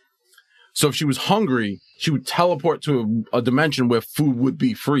safe. So if she was hungry, she would teleport to a dimension where food would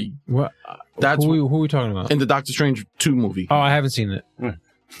be free. What? That's who are we talking about? in the Doctor Strange 2 movie. Oh, I haven't seen it.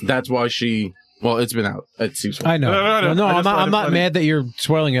 That's why she. Well, it's been out. It seems. I know. No, I just I'm find it not funny. mad that you're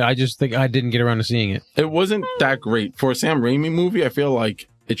spoiling it. I just think I didn't get around to seeing it. It wasn't that great for a Sam Raimi movie. I feel like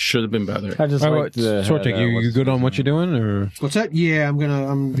it should have been better. I just All like right, the Sword Tech, you good on what you're doing, or What's that? Yeah, I'm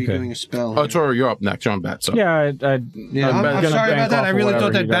gonna be Okay. doing a spell. Oh, Tori, you're up next. You're on bat. So Yeah, Yeah, I'm gonna sorry bank about that. off I of really whatever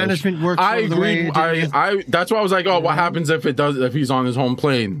thought that he does. banishment worked. I the way agree. it did. I that's why I was like, oh, what happens if he's on his home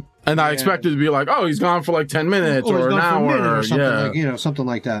plane? And I expected to be like, oh, he's gone for like 10 minutes Or or it's an gone for a minute hour, or something yeah. like, something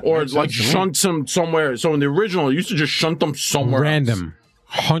like that. Or like shunt him somewhere. So in the original, it used to just shunt them somewhere else. random,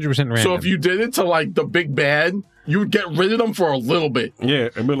 100% random. So if you did it to like the big bad, you would get rid of them for a little bit. Yeah,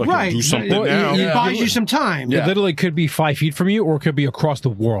 and we're like, Right. do something Well, now. It buys you some time. Yeah. it literally could be 5 feet from you, or it could be across the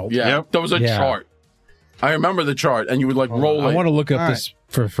world. Yeah, Yep. there was a Yeah. chart. I remember the chart, and you would like roll I it, want to look up All this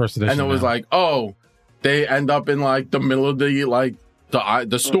for first edition. and it was now. like, oh, they end up in like the middle of the like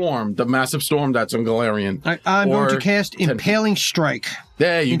the storm, the massive storm that's in Galarian. I'm Or going to cast 10 Impaling Strike.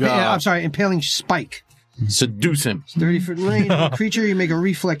 There you go. I'm sorry, Impaling Spike. Seduce him. 30-foot range. Creature, you make a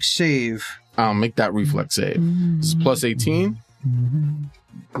reflex save. I'll make that reflex save. This is plus 18.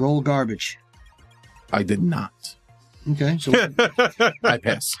 Roll garbage. I did not. Okay, so I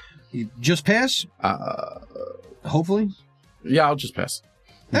pass. you just pass, hopefully. Yeah, I'll just pass.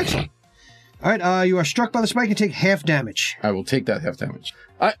 Excellent. All right, you are struck by the spike and take half damage. I will take that half damage.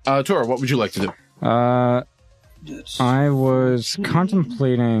 Tora, what would you like to do? I was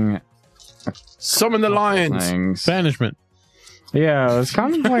contemplating Summon the lions. things. banishment. Yeah, I was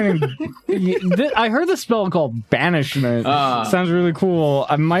contemplating. I heard the spell called Banishment. Sounds really cool.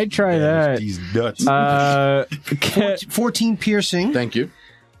 I might try that. These nuts. 14 piercing. Thank you.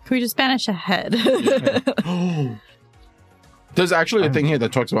 Can we just banish a head? There's actually a thing here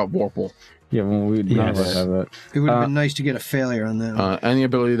that talks about Vorpal. Yeah, well, we none of us Yes. have that. It would have been nice to get a failure on that. Any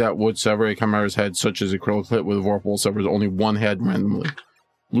ability that would sever a chimera's head, such as a critical hit with Vorpal, severs only one head randomly.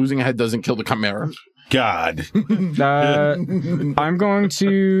 Losing a head doesn't kill the chimera. God. I'm going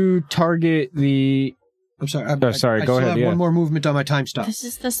to target the. I'm sorry. sorry, I go still ahead, have yeah. one more movement on my time stop. This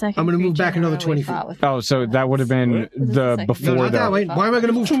is the second. I'm gonna move creature back another in a row we 20 feet. fought with. Oh, so that would have been the No, before not that way. that. Why am I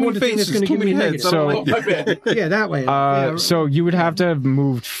going to move toward the thing that's going to give me a negative? So- Yeah, that way. Yeah. So you would have to have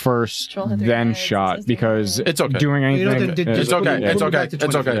moved first, Control hit the then guys, shot, says because It's okay. doing You know, anything. then It's just put okay. it- It's put it okay. back to It's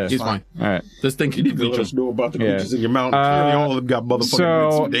 20 okay. feet. He's It's fine. All right. This thing can Let us know about the creatures in your mountain. Uh, Clearly, all of them got motherfucking so-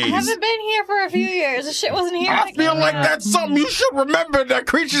 roots for I days. haven't been here for a few years. This shit wasn't here. I feel like that's something you should remember. That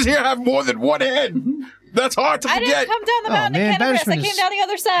creatures here have more than one head. That's hard to I forget. didn't come down the Oh, mountain man, to Cannabis. I banishment came is down the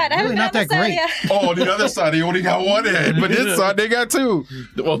other side. I haven't really been not on this that side great. yet. Oh, the other side, they only got one head, but this side, they got two.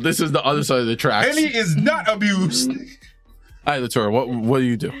 Well, this is the other side of the tracks. And he is not abused. All right, Tora, what do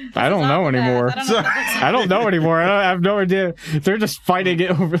you do? I don't know anymore. I don't know what this- I don't know anymore. I have no idea. They're just fighting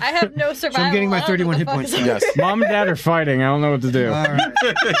it over. I have no survival. I'm getting my I don't know 31 what hit the fuck points is- back. Yes. Mom and Dad are fighting. I don't know what to do. All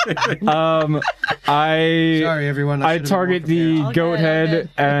right. I Sorry, everyone. I should've been target more the All goat good, all head, good.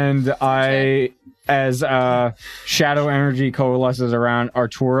 and I, as shadow energy coalesces around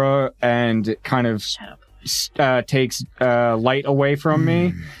Artura and kind of takes light away from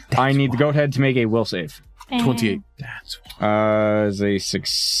me, I need the goat head to make a will save. 28. As a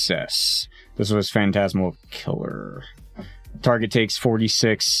success. This was Phantasmal Killer. Target takes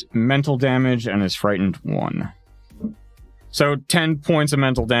 46 mental damage and is frightened 1. So 10 points of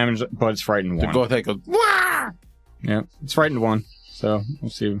mental damage, but it's frightened The 1. go ahead goes, "Wah!" Yeah, it's frightened one. So we'll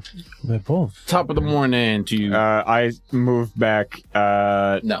see. They're both. Top of the morning to you. I moved back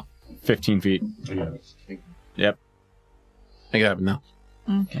No. 15 feet. Yep. Make it happen now.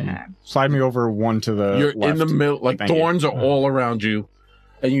 Okay. Slide me over one to the You're left. in the middle, like Thank you. thorns are all around you,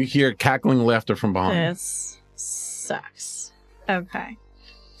 and you hear cackling laughter from behind. This sucks. Okay.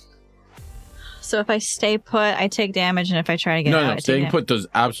 So if I stay put, I take damage, and if I try to get out, I No, take staying damage. put does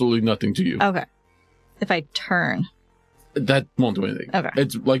absolutely nothing to you. Okay. If I turn. That won't do anything. Okay.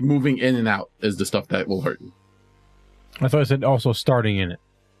 It's like moving in and out is the stuff that will hurt you. I thought I said also starting in it.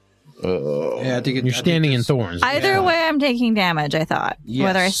 Yeah, I think You're standing in thorns. Either way, I'm taking damage, I thought. Yes.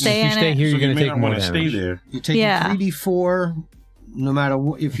 Whether I If stay If you in stay it. here, So you're going you to may take not more want to stay damage. there. You take Yeah. 3d4, no matter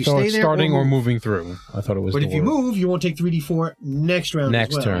what. If you So stay it's there, starting or moving through. I thought it was But the if you word. move, you won't take 3d4 next round.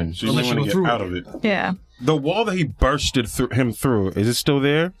 Next as well. turn. So you Unless want you to go get through out of it. Yeah. The wall that he bursted him through, is it still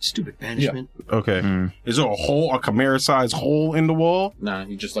there? Stupid banishment. Okay. Mm. Is there a hole, a Chimera-sized hole in the wall? Nah,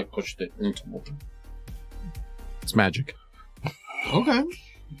 you just like pushed it into water. It's magic. Okay.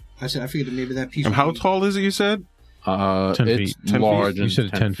 I figured maybe that piece. And would how be- tall is it, you said? 10 It's feet. 10 feet? large. You and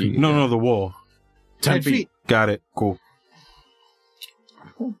said 10 feet. No, the wall. 10 feet. Got it. Cool.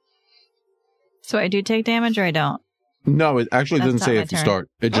 So I do take damage or I don't? No, it actually That's doesn't not say my if you turn. start.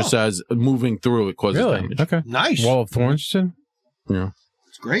 It just says moving through it causes Really? damage. Okay. Nice. Wall of thorns, you said? Yeah.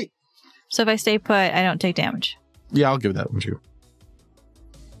 It's great. So if I stay put, I don't take damage. Yeah, I'll give that one to you.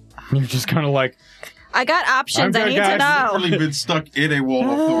 You're just kind of like, I got options. I need to I've know. really been stuck in a wall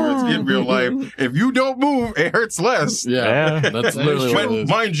of thorns in real life. If you don't move, it hurts less. Yeah. Yeah. That's literally what it But is.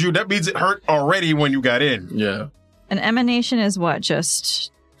 mind you, that means it hurt already when you got in. Yeah. An emanation is what?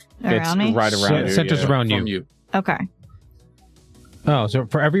 Just it's around me? right around you. Centers yeah. around From you. you. Okay. Oh, so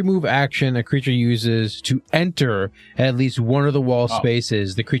for every move action a creature uses to enter at least one of the wall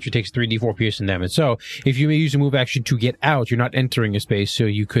spaces, the creature takes 3d4 piercing damage. So if you use a move action to get out, you're not entering a space, so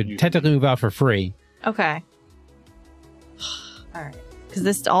you could technically move out for free. Okay. All right. Because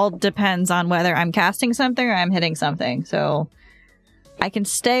this all depends on whether I'm casting something or I'm hitting something. So I can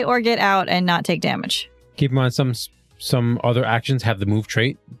stay or get out and not take damage. Keep in mind, some other actions have the move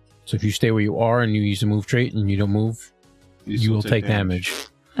trait. So if you stay where you are and you use a move trait and you don't move, you still will take damage.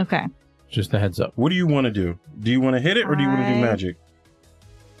 Okay. Just a heads up. What do you want to do? Do you want to hit it or do you want to do I- magic?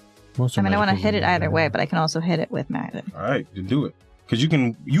 Most I of mean, I want to magic hit it is- either way, but I can also hit it with magic. All right, then do it. Because you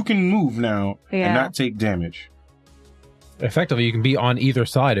can move now Yeah. and not take damage. Effectively, you can be on either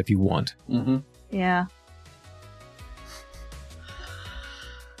side if you want. Mm-hmm. Yeah.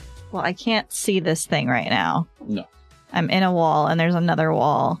 Well, I can't see this thing right now. No. I'm in a wall and there's another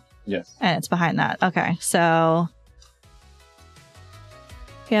wall Yes. and it's behind that. Okay, so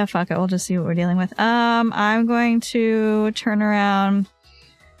yeah, fuck it. We'll just see what we're dealing with. I'm going to turn around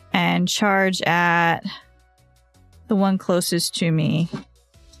and charge at the one closest to me.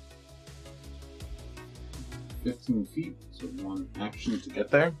 15 feet. So one action to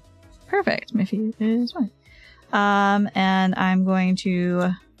get there. Perfect. My feet is fine. And I'm going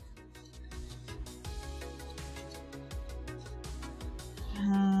to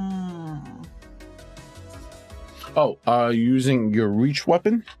Using your reach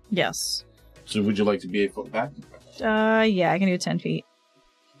weapon. yes. So would you like to be a foot back? Yeah, I can do 10 feet.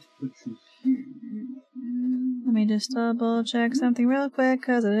 Let me just double check something real quick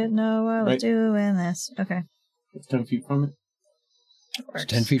because I didn't know I was Right. doing this. Okay. It's 10 feet from it. It's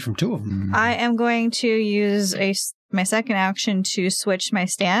 10 feet from two of them. I am going to use my second action to switch my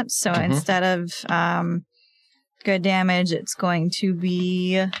stance. So Mhm. instead of good damage, it's going to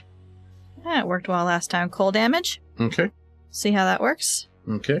be. It worked well last time. Cold damage. Okay. See how that works.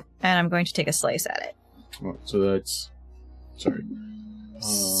 Okay. And I'm going to take a slice at it. So that's. Sorry.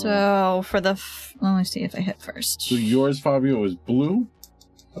 So for the. Let me see if I hit first. So yours, Fabio, is blue.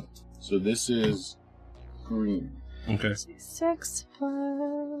 So this is green. Okay. 6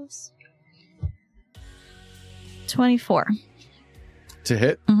 plus 24. To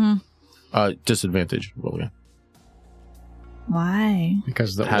hit, Mm-hmm. disadvantage. Roll again. Why?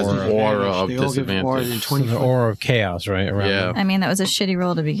 Because the Has aura. an aura of They all give more than disadvantage. 20 The aura of chaos, right? Around Yeah. them. I mean, that was a shitty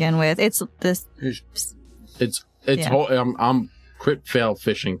roll to begin with. It's this. It's Yeah. I'm crit fail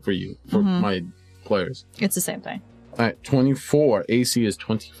fishing for you for Mhm. my players. It's the same thing. All right, 24. AC is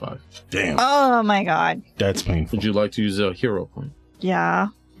 25. Damn. Oh my god. That's painful. Would you like to use a hero point? Yeah.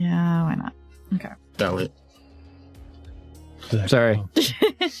 Yeah. Why not? Okay. That'll hit. Sorry.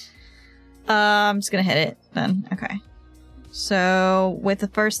 I'm just gonna hit it then. Okay. So with the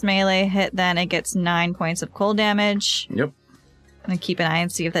first melee hit, then it gets 9 points of cold damage. Yep. I'm gonna keep an eye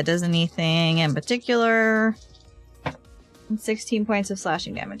and see if that does anything in particular. And 16 points of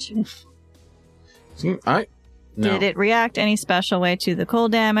slashing damage. See, all right. No. Did it react any special way to the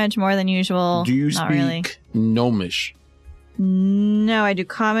cold damage more than usual? Do you Not speak really. Gnomish? No, I do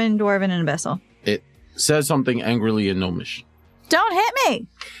Common, Dwarven, and Abyssal. It says something angrily in Gnomish. Don't hit me!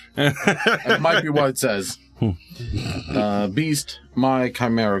 It might be what it says. Beast, my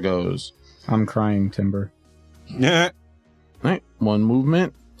chimera goes. I'm crying timber. Yeah. Right, one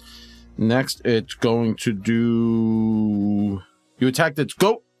movement. Next, it's going to do. You attacked its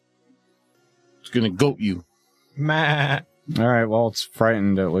goat. It's going to goat you. Matt. All right, well, it's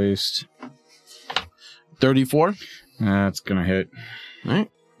frightened at least. 34. That's gonna hit. All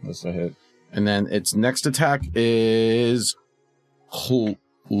right. That's a hit. And then its next attack is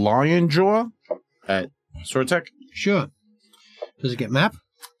Lion Jaw at Sortek. Sure. Does it get map?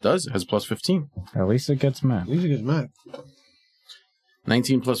 Does. It has plus 15. At least it gets mad. At least it gets map.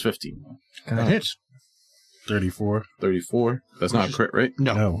 19 plus 15. That hits. 34. 34. That's not a crit, right?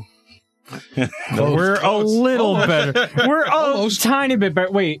 No. We're a little better. We're a tiny bit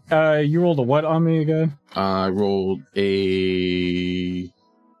better. Wait, you rolled a what on me again? I rolled a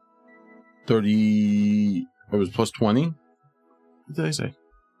 30. It was plus 20. What did I say?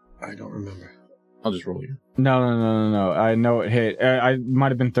 I don't remember. I'll just roll you. No. I know it hit. I might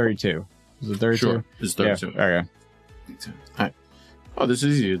have been 32. Was it 32? Sure. It's 32. Yeah. Okay. All right. Oh, this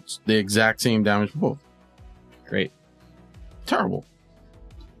is easy. It's the exact same damage for both. Great. Terrible.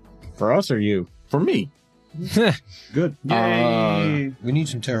 For us or you? For me. Good. Yay. We need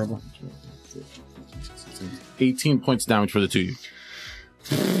some terrible. 18 points damage for the two of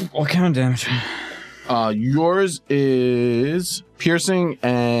you. What kind of damage? Yours is piercing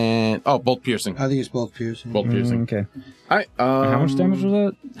and both piercing. I think it's both piercing. Both piercing. Okay. All right. How much damage was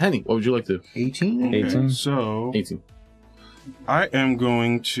that? Henny, what would you like to do? 18? 18. So 18. I am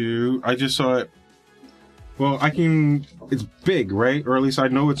going to. I just saw it. Well, I can. It's big, right? Or at least I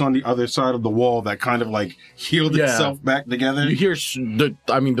know it's on the other side of the wall that kind of like healed Yeah. itself back together. You hear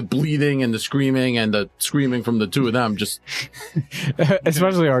the bleeding and the screaming from the two of them. Just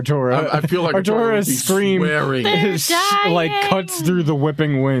Especially Artura. I feel like Artura's scream swearing. They're dying. like cuts through the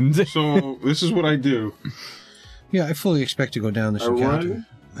whipping wind. So this is what I do. Yeah, I fully expect to go down this I encounter. run,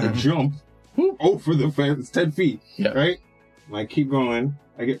 I jump over the fence. It's 10 feet, Yeah. right? And I keep going.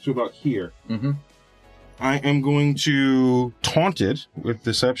 I get to about here. Mm-hmm. I am going to taunt it with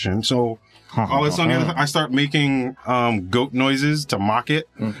deception. So all it's on the other side, I start making goat noises to mock it.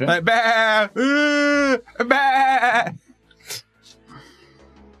 Okay. Like, bah, bah.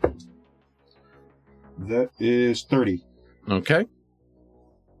 That is 30 Okay.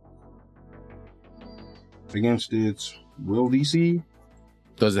 against its will DC.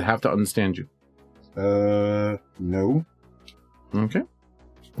 Does it have to understand you? No. Okay.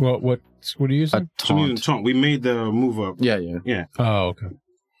 Well, what are you using? So we didn't taunt. We made the move up. Yeah. Oh, okay.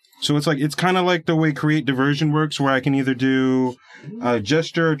 So it's kind of like the way create diversion works, where I can either do a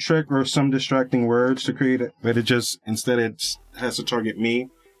gesture, a trick, or some distracting words to create it. But it just instead it has to target me.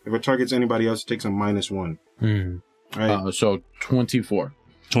 If it targets anybody else, it takes a -1. Right. So 24.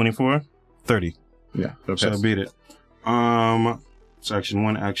 24, 30. Yeah. So I beat it. It's action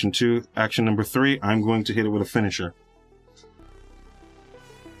 1, action 2, action number 3. I'm going to hit it with a finisher.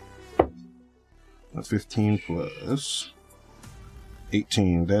 A 15 plus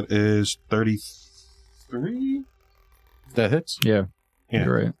 18. That is 33? That hits. Yeah. Yeah,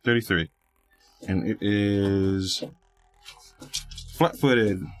 You're right. 33. And it is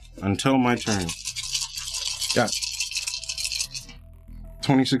flat-footed until my turn. Got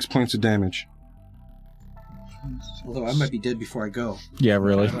 26 points of damage. Although I might be dead before I go. Yeah,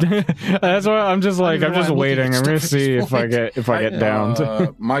 really. That's why I'm just like I'm know why just I'm looking waiting. at I'm gonna stuff at this see if I point. get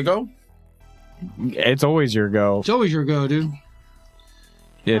downed. My go? It's always your go. It's always your go, dude.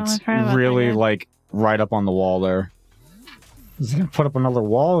 It's I forgot about really that, yeah. like right up on the wall there. Is he gonna put up another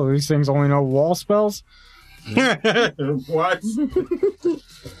wall? These things only know wall spells. What?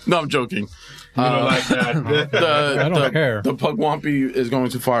 No, I'm joking. You don't like that. I don't care. The Pugwampy is going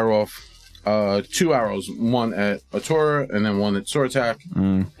to fire off 2 arrows, one at Atura and then one at Sortak.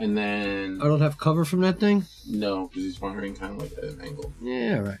 And then I don't have cover from that thing? no, because he's firing kind of like at an angle.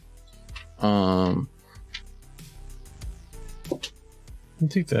 Yeah, right. You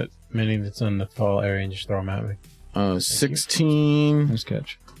take that mini that's in the fall area and just throw them at me. 16. Nice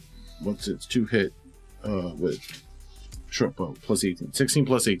catch. What's its 2 hit with short bow plus 18. 16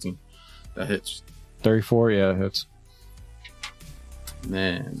 plus 18. That hits. 34. Yeah, hits. And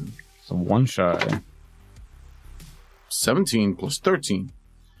then It's a one shot. 17 plus 13.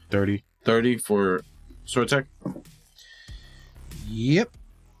 30. 30 for Sortek. Yep.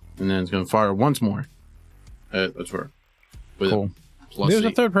 And then it's going to fire once more at Atura. With Cool. plus There's a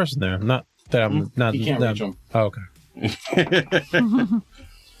 8. third person there. I'm not That I'm not. He can't that- reach him. Oh, okay.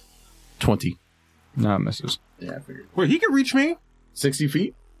 20. No, it misses. Yeah, I figured. Wait, he can reach me. 60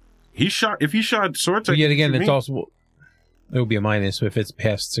 feet? If he shot sword But tech, yet he again, can it's shoot me. also it would be a minus if it's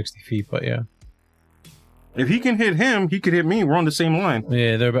past 60 feet. But yeah, If he can hit him, he could hit me. We're on the same line.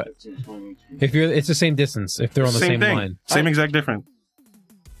 yeah, they're about. If you're, it's the same distance. If they're on the same thing. line. Same exact difference.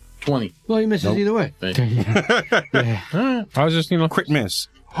 20. Well, he misses either way. I was just Crit miss.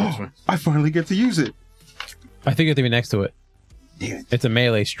 I finally get to use it. I think you have to be next to it. Damn it. It's a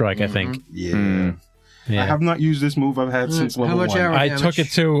melee strike, I think. Yeah. Yeah. I have not used this move I've had since How level much 1. arrow I damage? took it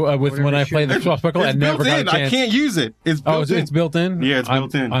to with when I played the Swashbuckle and never built got a in. chance. I can't use it. It's built Oh, in. it's built in. Yeah, it's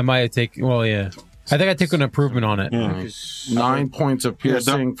built in. I might have taken. Well, yeah. I think I took an improvement on it. Yeah. 9 points of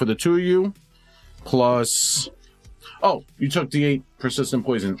piercing for the two of you. Plus. Oh, you took D8 persistent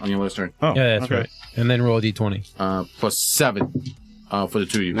poison on your last turn. Oh, Yeah, that's okay. right. And then roll a d20. Plus 7 for the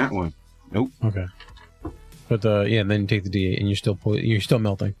two of you. That one. Nope. Okay. But yeah, then you take the d8 and you're still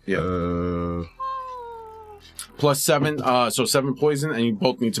melting. Yeah. Plus 7, so 7 poison, and you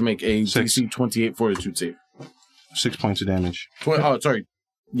both need to make a 6. DC 28 fortitude save. 6 points of damage. Sorry.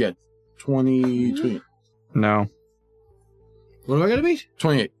 Yeah. 20. No. What do I got to beat?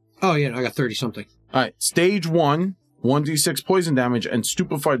 28. Oh, yeah, I got 30 something. All right. Stage 1, 1d6 poison damage, and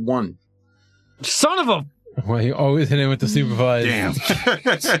stupefied 1. Son of a. Well, you always hit him with the supervised. Damn.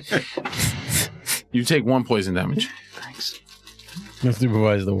 You take 1 poison damage. The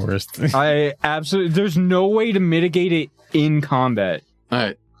supervised is the worst. I absolutely. There's no way to mitigate it in combat. All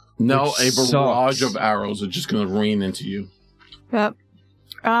right. No, Which a barrage sucks. of arrows are just going to rain into you. Yep.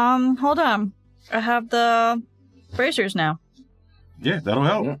 Hold on. I have the bracers now. Yeah, that'll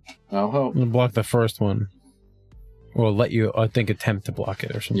help. Yeah. I'll help. I'm gonna block the first one. Or let you, I think, attempt to block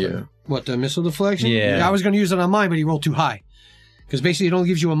it or something. Yeah. What, the missile deflection? Yeah. I was going to use it on mine, but he rolled too high. Because basically it only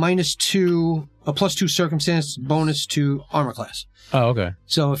gives you a +2 circumstance bonus to armor class. Oh, okay.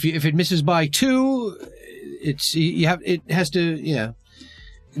 So if it misses by 2, it has to, yeah.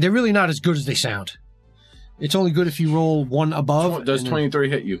 They're really not as good as they sound. It's only good if you roll 1 above. Does and then- 23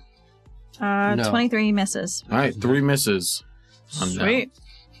 hit you? No. 23 misses. All right. 3 misses. I'm down. Sweet.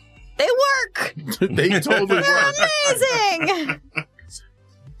 They work! They totally work. Amazing!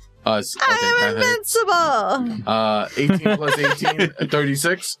 Okay, I am invincible! 18 plus 18,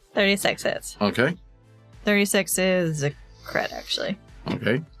 36. 36 hits. Okay. 36 is a crit, actually.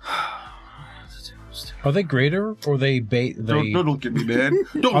 Okay. Are they greater or they Don't get me bad.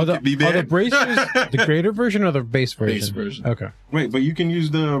 Are Don't the, get me are bad. the bracers the greater version or the base version? Base version. Okay. Wait, but you can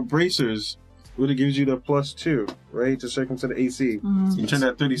use the bracers. What it gives you the +2, right? To circumvent the AC. Mm-hmm. You can turn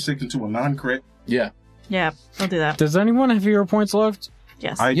that 36 into a non-crit. Yeah. Yeah, I'll do that. Does anyone have hero points left?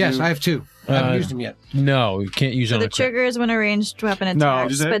 Yes. Yes, do. I have 2. I haven't used them yet. No, you can't use it So on the a crit. trigger is when a ranged weapon No,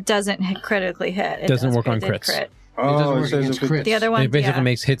 attacks, is it? but doesn't critically hit. It Doesn't does work on did crits. Crit. It doesn't Oh, work it says against if crits. The other one, It basically yeah.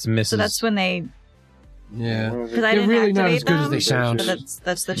 makes hits and misses. So that's when they, Yeah. because I They're didn't really not activate as good as them, they sound. So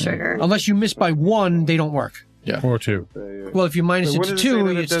that's the trigger. Unless you miss by 1, they don't work. or 2. Well, if you minus But it what to does it say 2,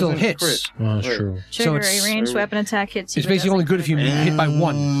 that it it still doesn't hits. crit? Oh, that's true. Trigger, it's- a ranged weapon attack hits you. It's but basically only doesn't good if you critically hit by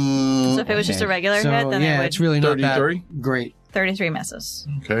 1. So if it was just a regular So, hit, then yeah, it would. it's really not 33? that great. 33 misses.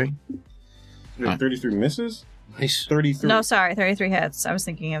 Okay. 33 misses? Nice. 33. No, sorry, 33 hits. I was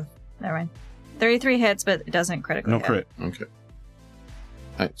thinking of. Never mind. 33 hits, but it doesn't critically No hit. crit. Okay.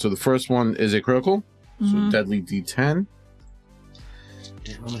 All right. So the first one is a critical. Mm-hmm. So deadly D10.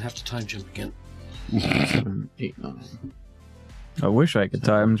 Damn, I'm going to have to time jump again. 7, 8, 9. I wish I could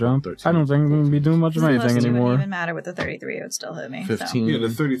time jump. 13. I don't think I'm going to be doing much of anything Unless it wouldn't anymore. even matter with the 33, it would still hit me. 15. Yeah, the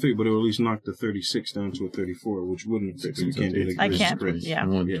 33, but it will at least knock the 36 down to a 34, which wouldn't affect it. You can't do it I against can't. crits. Yeah.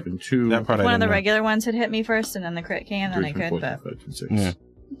 1, Yeah. 2, That part I One of didn't the know. regular ones had hit me first, and then the crit came, then I 3, could, 4, but 5, 6.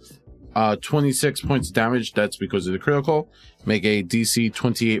 Yeah. 26 points of damage. That's because of the critical. Make a DC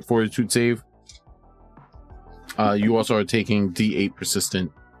 28 fortitude save. You also are taking D8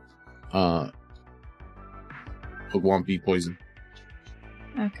 persistent Wompi poison.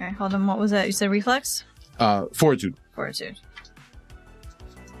 okay, hold on. What was that? You said reflex? Fortitude. Fortitude.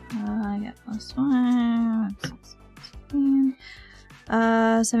 I get +1. 16.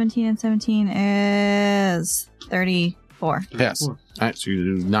 17 and 17 is 34. Pass. All right, so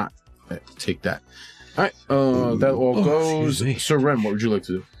you do not take that. All right, that all goes. excuse me. Sir Ren, what would you like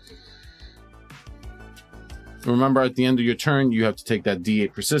to do? Remember, at the end of your turn, you have to take that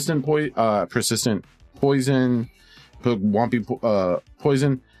D8 persistent poison, Wompi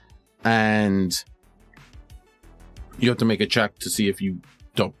poison, and you have to make a check to see if you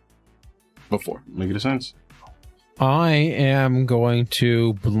don't before. Make it a sense. I am going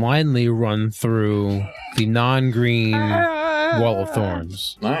to blindly run through the non-green wall of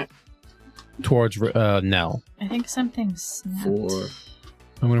thorns. All right. towards Nell. I think something snapped. 4,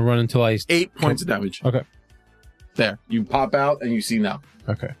 I'm going to run until I... 8 points of damage. Okay. There. You pop out and you see now.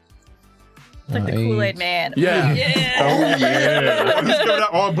 Okay. It's like the Kool-Aid Man. Yeah. Yeah. Oh yeah! He's coming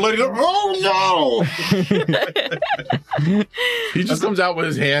out all bloody. Oh no! He just comes out with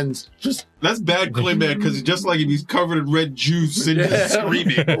his hands. Just That's bad Clay Man because it's just like if he's covered in red juice and just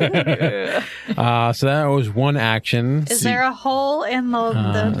screaming. So that was one action. Is there a hole in the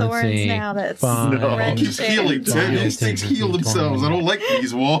let's thorns see. now that's Five. No, red he keeps shit? healing. These things heal themselves. I don't like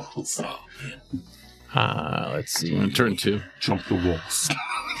these walls. Let's see. turn 2. Jump the walls.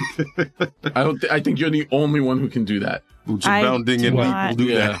 I think you're the only one who can do that. Lucha I bounding do and not. people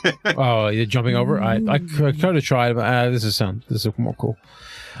do that. Oh, you're jumping over? I could have tried, but this is more cool.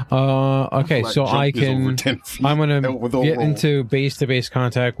 Okay, so Jump I is over can... 10 feet. I'm gonna With a get roll. into base-to-base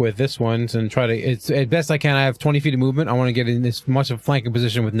contact with this one and try to. It's as best I can. I have 20 feet of movement. I want to get in as much of a flanking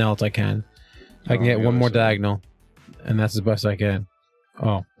position with Nell as I can. I can get one more diagonal, and that's as best I can.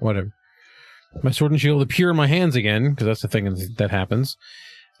 Oh, whatever. My sword and shield appear in my hands again because that's the thing that happens.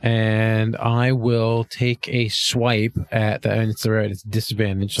 And I will take a swipe at that, and it's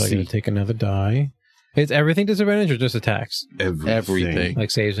disadvantage, so I gotta take another die. Is everything disadvantage or just attacks? Everything. Like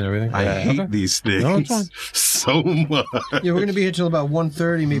saves and everything? I hate Okay. these things No, it's fine. so much. Yeah, we're going to be here till about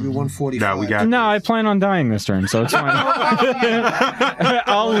 1:30, maybe 1:45. Nah, we got No, I plan on dying this turn, so it's fine.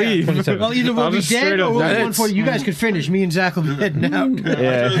 I'll leave. 27. Well, either we'll I'll be just dead straight or up we'll be die. 1:40. You guys could finish. Me and Zach will be heading out.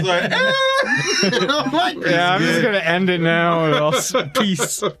 Yeah. It's like, I don't like this. Yeah, I'm just gonna end it now. And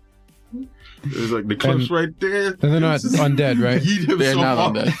peace. It's like the cliff's right there. And they're not undead, right? Yeet him They're so not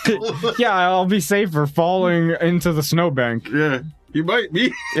hard. undead. Yeah, I'll be safer falling into the snowbank. Yeah, you might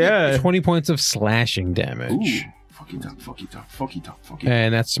be. Yeah. 20 points of slashing damage. Ooh. Fuck it up, fuck it up, fuck it up, fuck it up.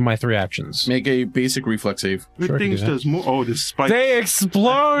 And that's my 3 actions. Make a basic reflex save. Good Sure, I can things do that. does more. Oh, this spike. They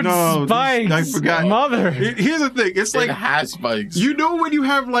explode No, spikes. I forgot. Mother. Here's the thing. It's It like has spikes. you know when you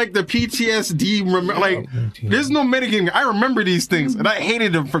have like the PTSD. Like there's no metagaming. I remember these things, and I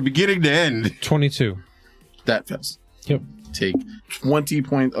hated them from beginning to end. 22. That fails. Yep. Take 20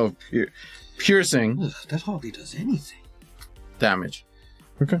 point of piercing Ugh, that hardly does anything. damage.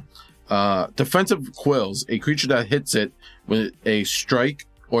 Okay. Defensive quills. A creature that hits it with a strike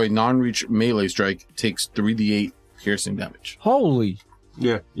or a non-reach melee strike takes 3d8 piercing damage. Holy.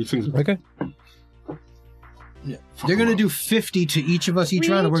 Yeah, you think Okay. They're going to do 50 to each of us each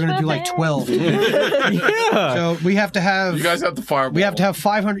round, and we're going to do like 12. Yeah. So we have to have. You guys have to fireball. We have to have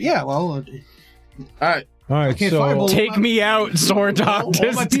 500. Yeah, well, All right. All right, can't so... fireball. Take me out, Sword Dog. all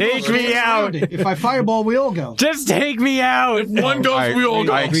Just my people take are me out. surrounded. If I fireball, we all go. Just take me out. One goes, we all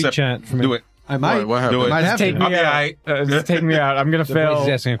go. I Read accept. chat for me. Do it. I might. What happened? Do it. Might have Take to. me out. Just take me out. I'm gonna The boy's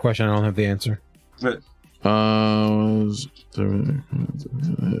fail. asking a question. I don't have the answer.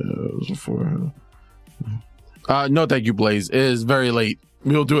 No, thank you, Blaze. It is very late.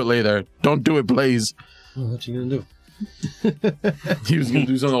 We'll do it later. Don't do it, Blaze. What you gonna do? He was gonna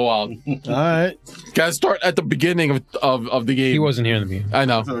do something wild. All right. Gotta start at the beginning of the game. He wasn't here in the beginning. I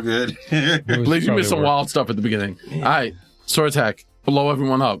know. So good. It was Blaze, you probably missed some work. wild stuff at the beginning. All right, sword attack. Blow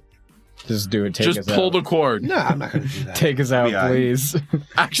everyone up. Just do it. Take Just us pull out. the cord. No, I'm not gonna do that. Take us out, Yeah. please.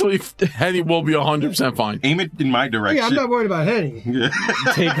 Actually, Henny will be 100% fine. Aim it in my direction. Yeah, I'm not worried about Henny.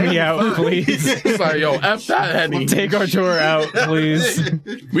 Take me out, please. Sorry, yo, F that Henny. Take our tour out, please.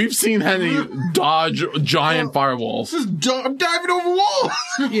 We've seen Henny dodge giant fireballs. I'm diving over walls.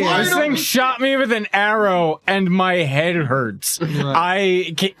 Yeah, This thing shot me with an arrow, and my head hurts.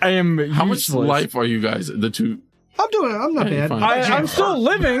 I am How much useless. life are you guys? The two. I'm doing it. I'm not bad. fine. I'm still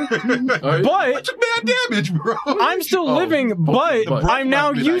living, but Took bad damage, bro. I'm still living, but but- I'm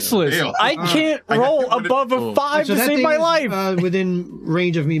now but- useless. Fail. I can't I got roll hit with it. above a Oh. 5 So to that save thing my is, life. within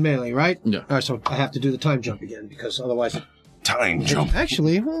range of me melee, right? Yeah. All right, so I have to do the time jump again because otherwise, Time jump.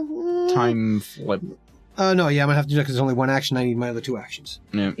 actually, Time flip. no, yeah, I'm gonna have to do that because there's only one action. I need my other 2 actions.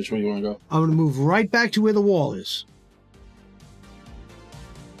 Which one you want to go? I'm gonna move right back to where the wall is.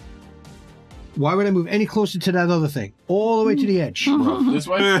 Why would I move any closer to that other thing? All the way to the edge. This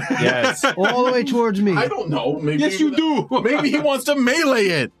way? Yes. All the way towards me. I don't know. Maybe Yes, you do. Maybe he wants to melee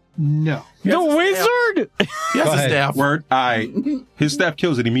it. No. The wizard. He has Go a ahead. staff. Word. His staff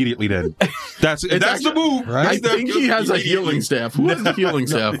kills it immediately. Then that's It's that's the actually- move. Right? I His staff think kills he it has a immediately. healing staff. Who has the healing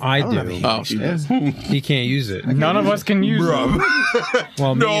staff? I don't have do. any Oh, he does. He can't use it. None of us can use it.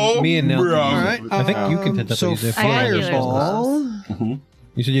 Well, No, me and Nell. bro. can use All it. right. I think you can so use it. I got healers fireball.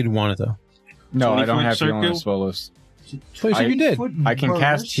 You said you didn't want it though. No, I don't 20-foot have healing on circle? spell list. So you said you did. I can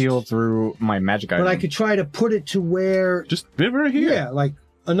cast heal through my magic item. But I could try to put it to where, Just right here. yeah, like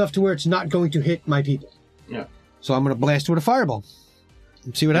enough to where it's not going to hit my people. Yeah. So I'm going to blast it with a fireball.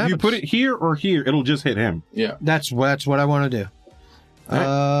 See what If happens. you put it here or here, it'll just hit him. Yeah. That's what I want to do.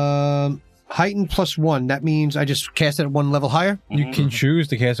 Heighten +1. That means I just cast it at one level higher. You can choose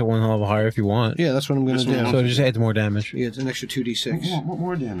to cast it one level higher if you want. Yeah, that's what I'm going to This one do. So it just adds more damage. Yeah, it's an extra 2d6. What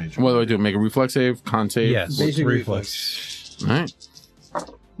more damage? What do I do? Make a reflex save, con save? Yes, Basic reflex. All right. Come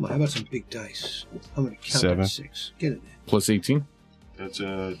on, how about some big dice? I'm going to count 7. at 6. Get it there. Plus 18. That's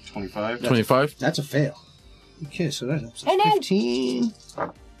 25. 25. That's a fail. Okay, so that helps. 15.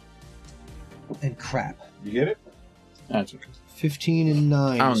 And crap. You get it? That's okay. 15 and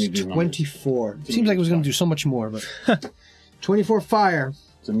 9. I don't need these numbers. 24. Seems like it was going to do so much more, but 24 fire.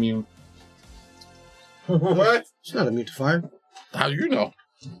 It's immune. What? It's not immune to fire How do you know?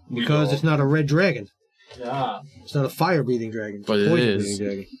 because it's not a red dragon. Yeah. It's not a fire-breathing dragon. But it Poison-breathing is.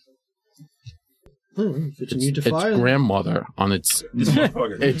 dragon. If it's immune to It's fire, grandmother on its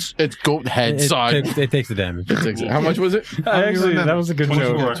it's goat head It, side. it takes the damage. How much was it? Actually, remember. that was a good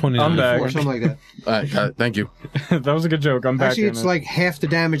 24. joke. 29. I'm or back. something like that. Got it. Thank you. That was a good joke. I'm back. Actually, in it's it. like half the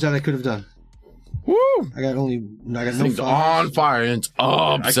damage that I could have done. Woo! I got no Thing's fire. on fire and it's I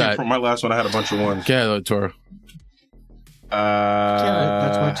came upset. from my last one. I had a bunch of ones. Get it, Tor.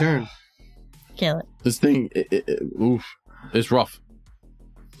 That's my turn. Kill it. This thing, oof, it's rough.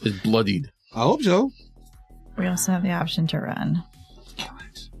 It's bloodied. I hope so. We also have the option to run.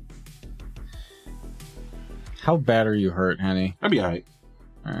 How bad are you hurt, Henny? I'd be alright.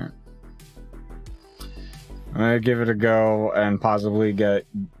 Alright. I'm gonna give it a go and possibly get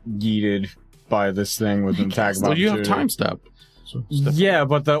yeeted by this thing with an attack of Well, you have opportunity. time step. So step. Yeah,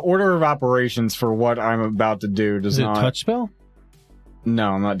 but the order of operations for what I'm about to do does Is it a not. touch spell?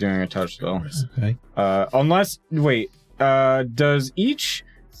 No, I'm not doing a touch spell. Okay. Unless, wait, does each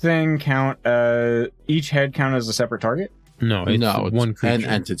thing count? Each head count as a separate target? No, it's No, it's one creature. an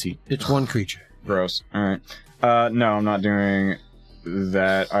entity. It's one creature. Gross. All right. No, I'm not doing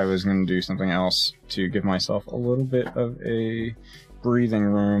that. I was going to do something else to give myself a little bit of a breathing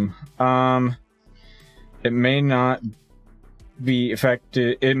room. It may not be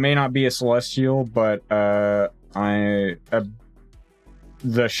affected. It may not be a celestial, but the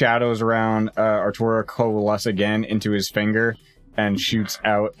shadows around Artura coalesce again into his finger and shoots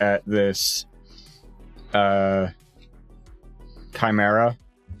out at this chimera,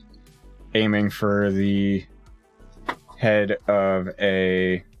 aiming for the head of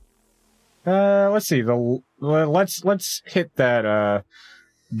a. Let's see. Let's hit that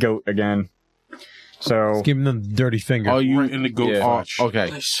goat again. So Give him the dirty finger. Are you Right in the goat Yeah. flesh.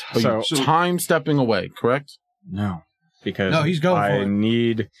 okay? Are So- you time stepping away, correct? no, because No, he's going I for it.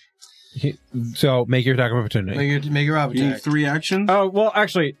 need. So make your attack of opportunity. Make your You need attack. 3 actions? Oh well,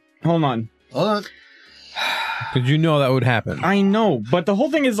 actually, hold on. Hold on. Because you know that would happen. I know, but the whole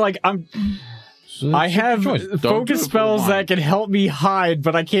thing is like So I it's your have choice. do it focus for the spells wine. that can help me hide,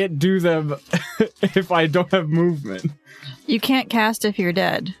 but I can't do them if I don't have movement. You can't cast if you're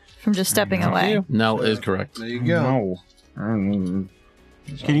dead from just stepping away. Nell is correct. There you go. No. Can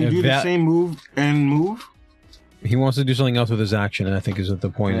you If do the that- same move and move? He wants to do something else with his action, and I think is what the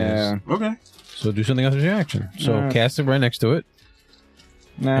point Yeah. is. Okay. So do something else with your action. So Yeah. cast it right next to it,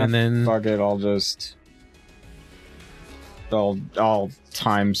 Nah, and then fuck it. I'll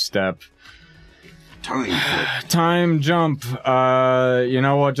time step. Time jump. You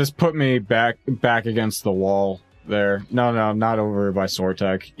know what? Just put me back against the wall there. No, not over by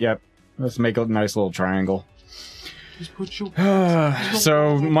Sortek. Yep. Let's make a nice little triangle. Just put your...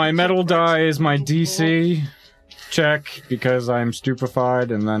 So my metal die is my DC check because I'm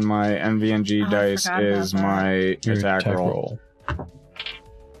stupefied, and then my NVNG Oh, I dice forgot about is that. my your attack roll.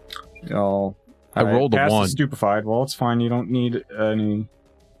 I rolled a passed 1. Stupefied. Well, it's fine. You don't need any.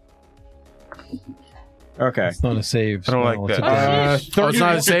 Okay. It's not a save. I don't like spell, it's a that. damage. Oh, it's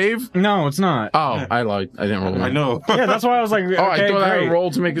not a save? No, it's not. Oh, I lied. I didn't roll one. I know. Yeah, that's why I was like, okay, Oh, I thought I great. had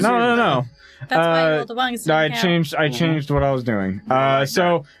rolled to make a save. No. That's why I Uh, rolled the one. No, I changed what I was doing.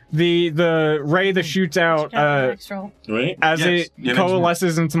 So the ray that shoots out Right? as Yes. it Yeah,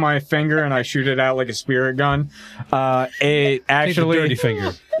 coalesces into my finger and I shoot it out like a spirit gun, it Take the dirty actually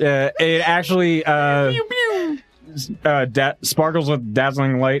finger. it actually sparkles with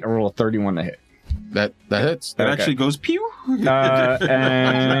dazzling light. I roll a 31 to hit. That hits. That Okay. actually goes pew.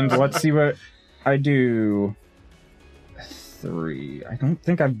 And let's see what I do. 3. I don't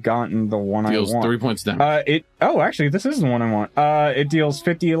think I've gotten the one Deals I want. 3 points damage. Actually, this is the one I want. It deals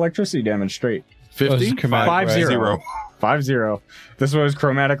 50 electricity damage straight. Oh, this is 50? chromatic, 5-0. right? 0. 5-0. This was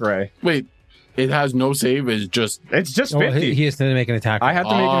chromatic ray. Wait, it has no save. It's just It's just Oh, 50. he has to make an attack. I have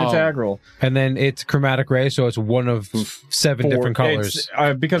to make an Oh. attack roll. And then it's chromatic ray, so it's one of 7 different colors.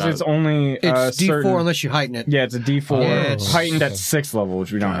 It's, because it's only It's D4 certain- unless you heighten it. Yeah, it's a D4 Yeah, it's- heightened at 6th level,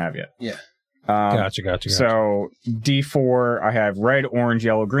 which we don't have yet. Yeah. Gotcha. So D4, I have red, orange,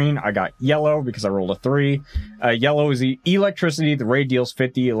 yellow, green. I got yellow because I rolled a 3. Yellow is the electricity. The ray deals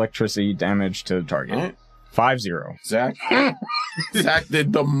 50 electricity damage to the target. Alright. 5-0. Zach. Zach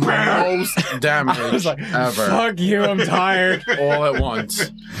did the most damage I was like, ever, fuck you, I'm tired. all at once. There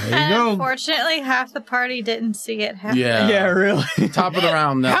you And go. unfortunately, half the party didn't see it happen. Yeah. Yeah, really. Top of the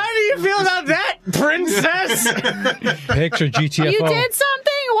round now. How do you feel about that, princess? Picture GTFO. You did something?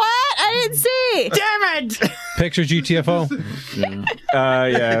 What? I didn't see. Damn it! Picture GTFO.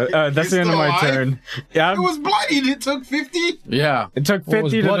 That's the end of my alive? turn. Yeah, It was bloodied. It took 50. Yeah. it took What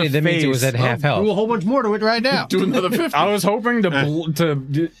was 50 to bloody? the That means it was face. at half Do a health. whole bunch more to it right now. Do another 50. I was hoping to blow hoping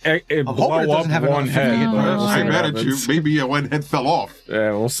it up doesn't have one enough head. to get but rid of we'll it. see I'm what mad at you. happens. Maybe one head fell off.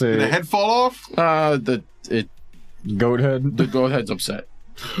 Yeah, we'll see. Did the head fall off? Goat head. The goat head's upset.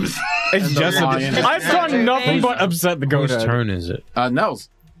 It's just. lion. I've done nothing but upset the goat Whose head. turn is it? Nels.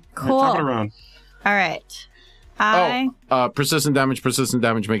 Cool. Top of All the round. right. I Persistent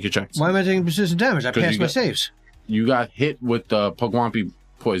damage, make your checks. Why am I taking persistent damage? I 'Cause passed you my got- saves. You got hit with the Pugwampi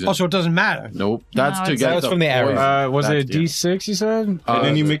poison. Oh, so it doesn't matter. Nope. That's No, to it's- get That was the from the arrow. poison. Was it a That's- yeah. D6, you said? And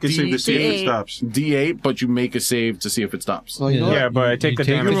then you make a save to see if it D8. stops. D8, but you make a save to see if it stops. Well, you know Yeah, what? but I take You the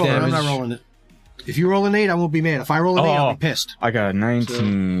take damage. You're rolling. I'm damage. not rolling it. If you roll an 8, I won't be mad. If I roll an 8, I'll Oh. be pissed. I got a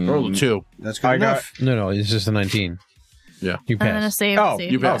 19. Roll a 2. That's good I got- enough. No, it's just a 19. Yeah. You I'm gonna pass. save. Oh, see.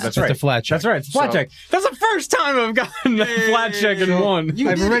 you pass. that's That's right. a flat check. That's right. It's a flat So- check. That's the first time I've gotten a flat check in one.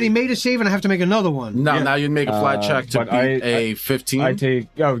 I've already made a save and I have to make another one. No, now you make a flat check to but beat I- a 15. I take.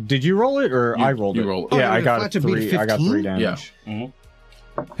 Oh, did you roll it or You- I rolled you it? roll it. Oh, Yeah, you I made a got flat to beat 3. I got 3 15? damage.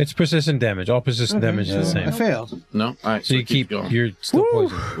 It's persistent damage. All persistent damage is the I same. failed. No? All right. So you keep, going. you're still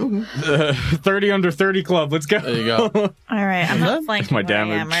poisoned. 30 under 30 club. Let's go. There you go. All right. I'm not flanking That's my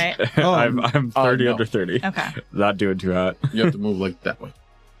where I damage. am, right? Oh. I'm 30 no. under 30. Okay. Not doing too hot. You have to move like that way.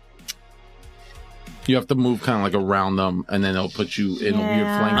 You have to move kind of like around them, and then it'll put you in a weird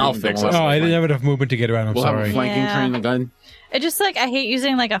Yeah. flanking. I'll fix it. Oh, I didn't have enough movement to get around. I'm We'll have a sorry. flanking Yeah. train again. It just like I hate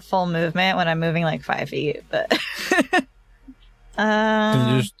using like a full movement when I'm moving like 5 feet, but.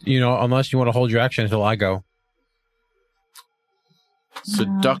 Then just, unless you want to hold your action until I go.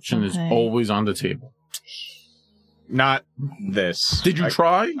 Seduction is okay. always on the table. Not this. Did you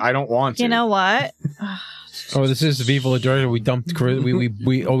try? I don't want to. You know what? Oh, this is Viva La Joy. We dumped.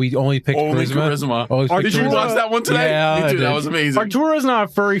 We only picked Only charisma. charisma. Always picked Did you charisma. watch that one today? Yeah, Me I too. That did. was amazing. Arturo's not a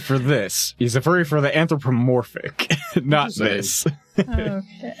furry for this. He's a furry for the anthropomorphic, not Just saying. this.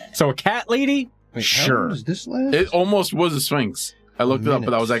 Okay. So a cat lady? Wait, how Sure. long does this last? It almost was a Sphinx. I looked it up,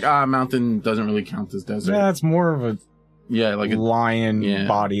 but I was like, mountain doesn't really count as desert. Yeah, it's more of a Yeah, like a lion yeah.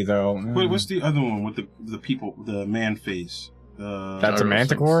 body, though. Wait, what's the other one with the people, the man face? That's a Gyro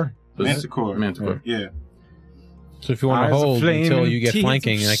manticore? Manticore. Manticore. Yeah. So if you want Eyes to of hold flame until and you get teeth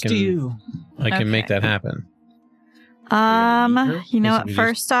flanking, of I steel. can make Okay. that happen. You know Yes, what? you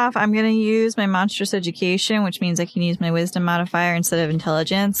First off, I'm going to use my monstrous education, which means I can use my wisdom modifier instead of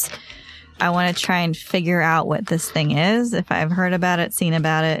intelligence. I want to try and figure out what this thing is. If I've heard about it, seen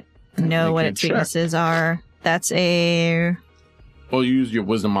about it, know Make what a its check. weaknesses are. That's a Well, you use your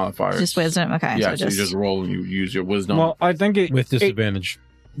wisdom modifier. just wisdom. Okay, Yeah, so so you just roll and you use your wisdom. Well, I think it With disadvantage.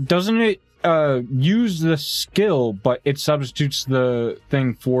 doesn't it use the skill, but it substitutes the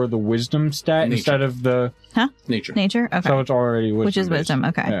thing for the wisdom stat Nature. instead of the. Nature. nature. Okay, So it's already wisdom. which is wisdom.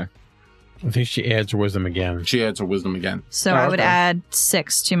 Okay, Yeah. I think she adds her wisdom again. She adds her wisdom again, so Oh, I would okay. add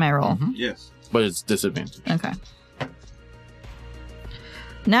 6 to my roll. Yes. but it's disadvantage. Okay.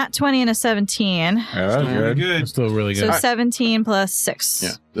 Nat 20 and a 17. Yeah, that's Still good. good. It's still really So good. 17 plus 6. Yeah,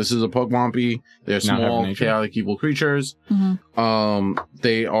 this is a Pugwampy. They're Not having small, nature. chaotic, evil creatures. Mhm.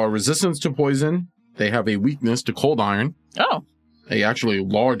 They are resistant to poison. They have a weakness to cold iron. Oh. A actually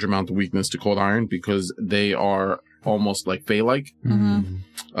large amount of weakness to cold iron because they are almost like Fey-like. Mm.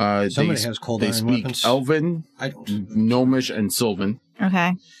 Somebody has cold they iron speak weapons. Elven, I don't. Gnomish, and Sylvan.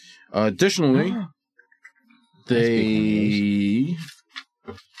 Okay. Additionally, they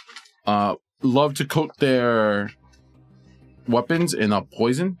love to coat their weapons in a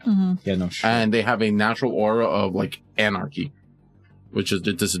poison, hmm Yeah, no shit. and they have a natural aura of like anarchy, which is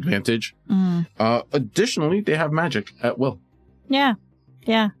the disadvantage. hmm Additionally, they have magic at will. Yeah.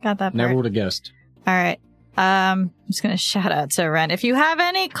 Yeah. Got that part. Never would have guessed. All right. I'm just going to shout out to Ren. If you have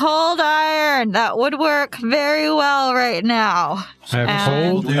any cold iron, that would work very well right now. I have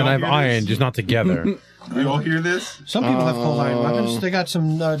And- cold and I have iron, just not together. We all hear this? Some people have cold iron weapons. They got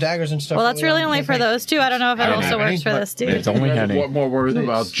some daggers and stuff. Well, that's really only for those two. I don't know if it I also don't works for know, this It's dude. only I'm Henny. more worried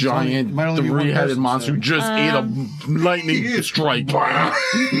about giant might only be one three-headed person, monster so- who just ate a lightning strike.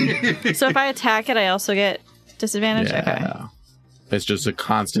 So if I attack it, I also get disadvantage? Okay. Yeah. It's just a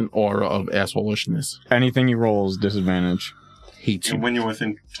constant aura of assholishness. Anything he rolls, disadvantage. Hate you. And when you're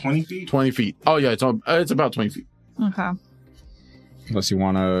within 20 feet? 20 feet. Oh, yeah, it's about 20 feet. Okay. Unless you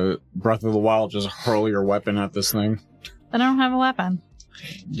want to Breath of the Wild, just hurl your weapon at this thing. I don't have a weapon.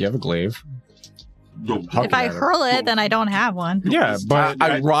 You have a glaive. If I hurl it, then I don't have one. Yeah, but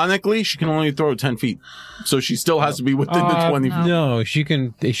Ironically, she can only throw 10 feet. So she still has to be within the 20 feet. No, she'll get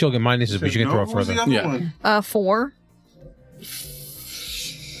minuses, but she can throw it What was the further. other Yeah. one? 4.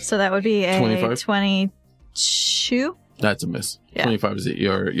 So that would be a 25? 22. That's a miss. Yeah. 25 is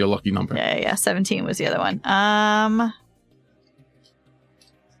your lucky number. Yeah. 17 was the other one.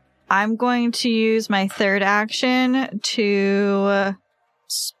 I'm going to use my third action to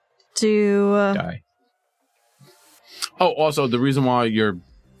do. die. Oh, also, the reason why you're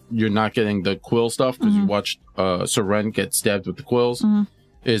not getting the quill stuff, because Mm-hmm. you watched Seren get stabbed with the quills,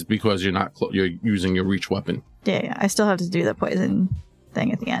 is because you're not you're using your reach weapon. Yeah. I still have to do the poison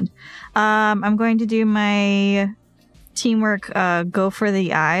thing at the end. I'm going to do my teamwork. Go for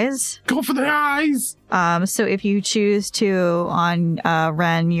the eyes. Go for the eyes! So if you choose to on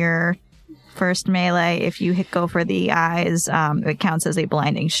Ren your first melee, if you go for the eyes, it counts as a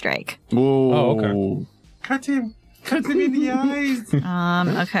blinding strike. Whoa. Oh, okay. Cut him in the eyes.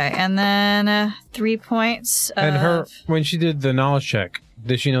 Okay, and then 3 points. And her, of when she did the knowledge check,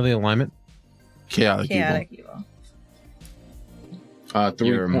 did she know the alignment? Chaotic chaotic evil. evil. 3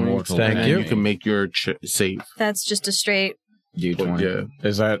 You're points. immortal. Thank and you. you can make your save. That's just a straight. D20. Yeah.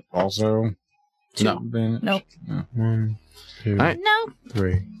 Is that also No. advantage? Nope. 1, 2, All right. No.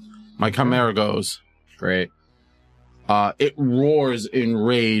 3. My chimera goes. Great. It roars in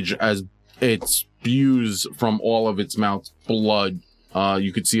rage as it spews from all of its mouth's blood.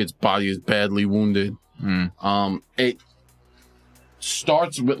 You could see its body is badly wounded. It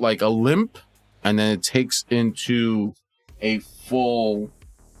starts with like a limp, and then it takes into a full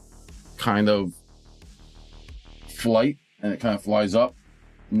kind of flight, and it kind of flies up,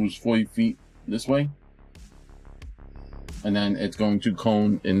 moves 40 feet this way, and then it's going to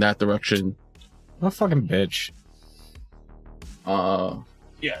cone in that direction. What a fucking bitch.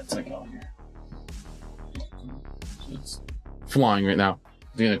 Yeah, it's like out here. So it's flying right now.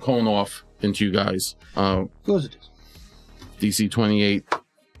 It's gonna cone off into you guys. Of course it is. DC 28.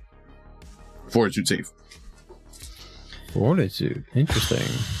 Fortitude save. Fortitude. Interesting.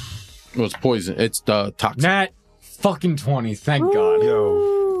 Well, it's poison. It's the toxic. Nat fucking 20. Thank God.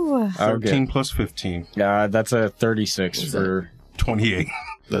 Ooh. 13 plus 15. That's a 36 for 28.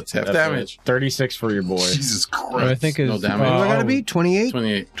 That's half that's damage. 36 for your boy. Jesus Christ. I think No it's damage. What I gotta be? 28?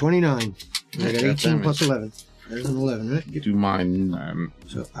 28. 29. I got Half 18 damage. plus 11. There's an 11, right? Do mine.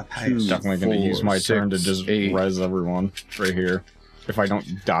 So I pass. Two. Definitely going to 4, use my turn to 6, just 8. res everyone right here. If I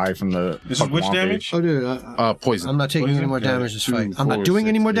don't die from the This is which Pokemon damage? page. Oh, dude, Poison. I'm not taking Poison? any more Yeah, damage this 2, fight. I'm 4, not doing 6,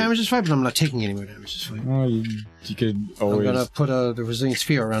 any more 8. damage this fight, but I'm not taking any more damage this fight. Oh, you could I'm always. gonna put the resilient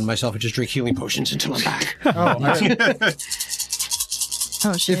sphere around myself and just drink healing potions until I'm back.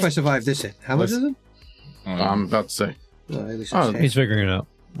 Oh shit. If I survive this hit. How much is it? I'm about to say. At least Oh, it's He's figuring it out.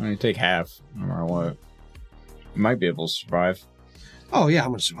 You take half, no matter what. You might be able to survive. Oh, yeah, I'm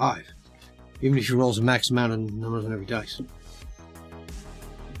gonna survive. Even if he rolls a max amount of numbers on every dice.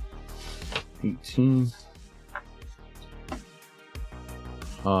 18.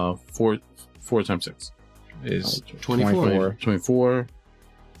 4 times 6 Is 24. 24.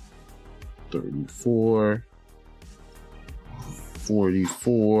 34.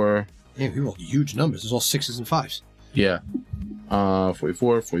 44. Damn, he rolled huge numbers. It's all 6s and 5s. Yeah.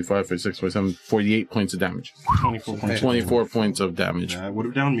 44, 45, 46, 47, 48 points of damage. 24 points. 24 points of damage. That would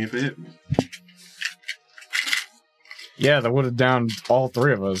have downed me if it hit me. Yeah, that would have downed all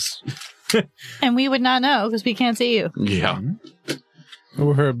three of us. And we would not know because we can't see you. Yeah.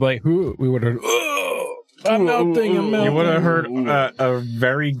 We heard Blake. We would have heard. I'm melting. I'm melting. You would have heard a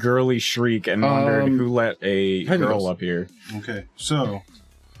very girly shriek and wondered who let a Penguins. girl up here. Okay, so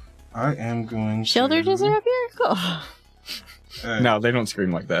I am going Shielders are up here? Cool. No, they don't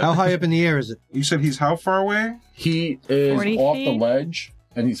scream like that. How high up in the air is it? You said he's how far away? He is 40 off feet? the ledge,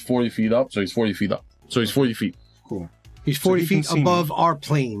 and he's 40 feet up, so he's 40 feet up. So he's 40 feet. Cool. He's So 40 he can feet see me. above our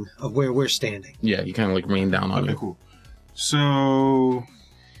plane of where we're standing. Yeah, he kind of like rained down on Okay, you. cool. So I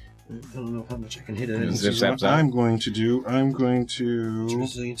don't know how much I can hit it. Zip, This is zap, what zap. I'm going to do, I'm going to...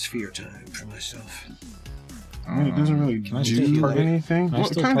 resilience sphere time for myself. I mean, it doesn't really I still do target- anything. Can I Well,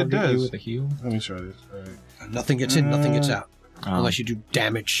 it still kind of target you does. with a heal? Let me try this. All right. Nothing gets in, nothing gets out. Oh. Unless you do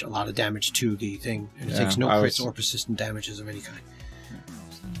damage, a lot of damage to the thing. And it Yeah, takes no I crits was- or persistent damages of any kind.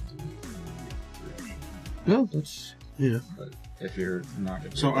 No, that's... Yeah. If you're not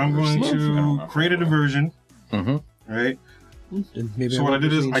gonna So do I'm it, going I don't know to if create a I will. diversion. Mm-hmm. Right. Then maybe So what I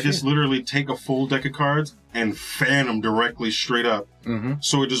did is I just just literally take a full deck of cards and fan them directly straight up. Mm-hmm.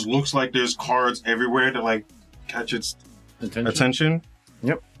 So it just looks like there's cards everywhere to like catch its attention.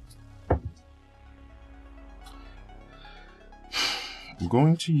 Yep. I'm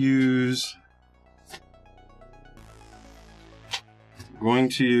going to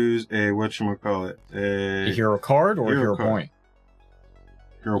use a whatchamacallit, A hero card or a Hero hero card. point?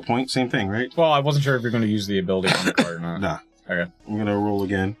 hero point, same thing, right? Well, I wasn't sure if you're going to use the ability on the card or not. Nah. Okay. I'm gonna roll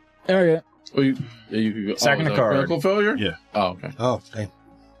again. Okay. Oh, you could go, Second is that card. Critical failure? Yeah. Oh, okay. Oh, okay.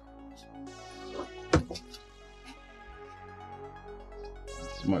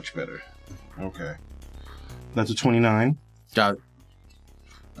 It's much better. Okay. That's a 29. Got it.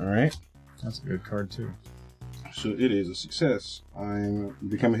 All right. That's a good card, too. So it is a success. I'm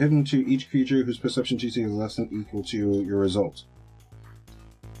become hidden to each creature whose perception DC is less than equal to your result.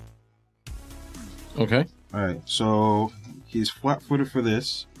 Okay. All right. So he's flat-footed for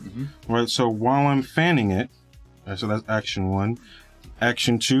this. Mhm. All right. So while I'm fanning it, all right, so that's action 1.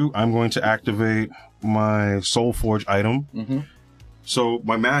 Action 2, I'm going to activate my Soul Forge item. Mm-hmm. So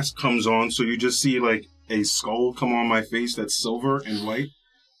my mask comes on, so you just see like a skull come on my face that's silver and white.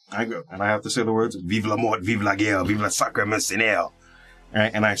 I go, and I have to say the words, Vive la mort, vive la guerre, vive la sacre mercenaire. Right,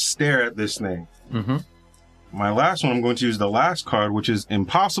 and I stare at this thing. Mm-hmm. My last one, I'm going to use the last card, which is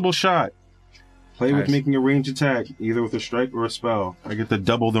Impossible Shot. Play with Nice. making a ranged attack, either with a strike or a spell. I get to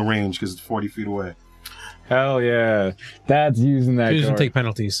double the range because it's 40 feet away. Hell yeah. That's using that He doesn't card. take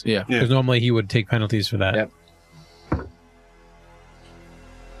penalties. Yeah. Because normally he would take penalties for that. Yep.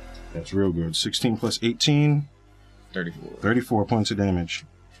 That's real good. 16 plus 18, 34. 34 points of damage.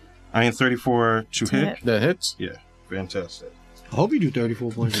 I am 34 to hit. hit. That hits. Yeah, fantastic. I hope you do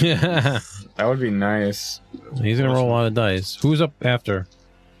 34 points. Yeah. That would be nice. He's going to roll a lot of dice. Who's up after?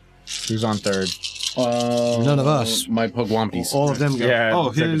 Who's on third? None of us. My Pugwampies. All of them go. Yeah, Oh,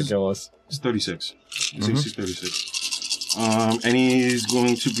 it's like his- to kill us. It's 36. It's AC 36. And he's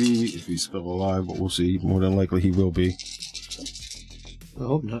going to be, if he's still alive, but we'll see. More than likely he will be. I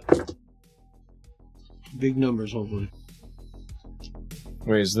hope not. Big numbers, hopefully.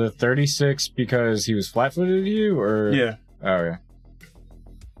 Wait, is the 36 because he was flat-footed to you, or? Yeah. Oh, yeah.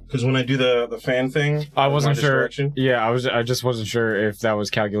 Because when I do the fan thing, I wasn't my sure. distraction- Yeah, I just wasn't sure if that was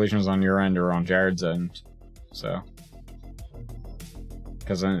calculations on your end or on Jared's end. So,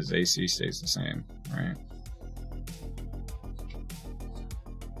 because then his AC stays the same, right?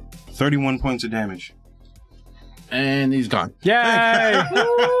 31 points of damage. And he's gone. Yay!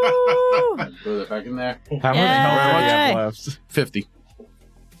 Throw that back in there. How much health do you have Yay. left? 50.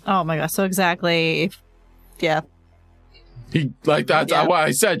 Oh my gosh. So exactly. Yeah. He like that's Yeah. why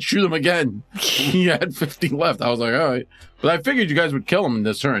I said shoot him again. He had 50 left. I was like, all right. But I figured you guys would kill him in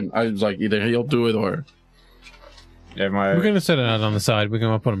this turn. I was like, either he'll do it or Yeah, We're going to set it out on the side. We're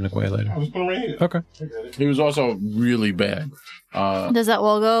going to put him away later. I was going right here. Okay. he was also really bad. Does that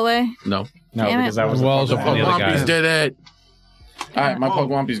wall go away? No. no, Damn because it. that was Well, the so funny. The other Pugwampies guy. did it. All right, my Oh.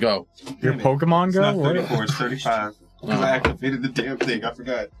 Pugwampies go. Your Pokemon It's go. not What? 34, it's 35. Because I activated the damn thing. I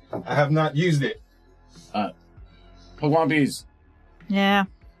forgot. I have not used it. Pugwampies. Yeah.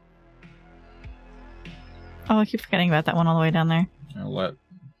 Oh, I keep forgetting about that one all the way down there. Let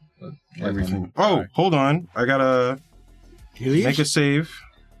Everything. him Oh, die. hold on. I gotta make a save.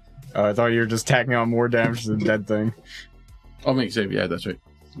 Oh, I thought you were just tacking on more damage to the dead thing. I'll make a save. Yeah, that's right.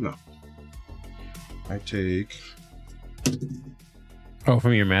 No. I take Oh,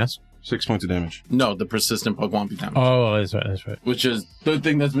 from your mask? 6 points of damage. No, the persistent Pugwampie damage, Oh, that's right. That's right. which is the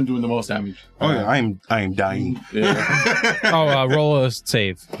thing that's been doing the most damage. Oh yeah, I am dying. Yeah. Oh, roll a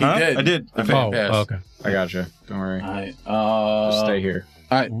save. He did. I did. I Okay. Oh, passed. okay. I gotcha. Don't worry. All right. Just stay here.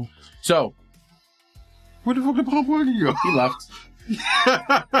 All right. So Where the fuck did Pugwampi go? he left.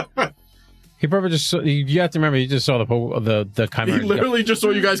 He probably just saw, you have to remember, he just saw the He chimera. literally just saw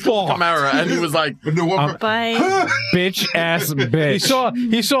you guys kill Chimera, and he was like, Bye. Bitch ass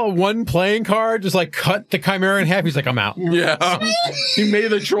bitch. He saw one playing card just like cut the chimera in half. He's like, I'm out. "Yeah." He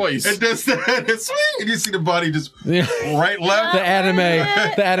made a choice. And that's that. Swing, and you see the body just Yeah. right, left. The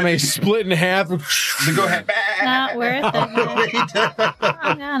anime split in half. Then go ahead. Not worth it.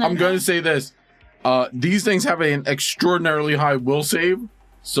 I'm going to say this: these things have an extraordinarily high will save,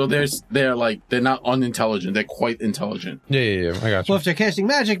 so they're not unintelligent. They're quite intelligent. Yeah. I got you. Well, if they're casting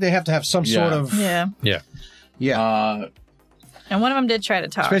magic, they have to have some sort of... Yeah. Yeah. Yeah. And one of them did try to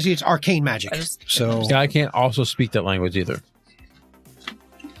talk. Especially it's arcane magic. So Yeah, I can't also speak that language either.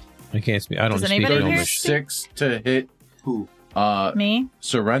 I can't speak. I don't Does speak anybody here Gnomish. 36 to hit. Who? Me?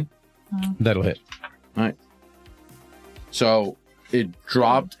 Seren. That'll hit. So it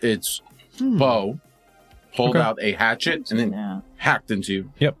dropped its bow, pulled Okay. out a hatchet, and then Yeah. hacked into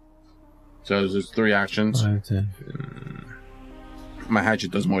you. Yep. So there's 3 actions. 5, 10. My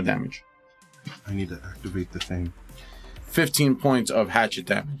hatchet does more damage. I need to activate the thing. 15 points of hatchet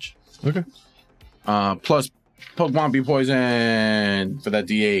damage. Okay. Plus Pokemon Bee Poison for that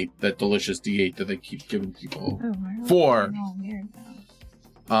D8, that delicious D8 that they keep giving people. Oh, why are 4. we all weird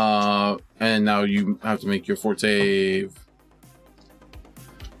now? And now you have to make your fort save.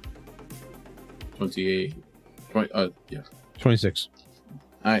 28. Yeah. 26.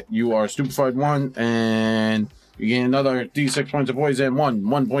 Alright, you are stupefied 1, and you gain another D6 points of poison,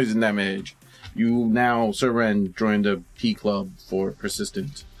 1 poison damage. You now, Seren, join the P Club for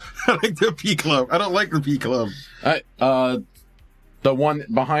persistent. I like the P Club. I don't like the P Club. Alright, the one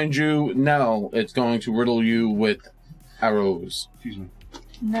behind you, Nell, it's going to riddle you with arrows. Excuse me.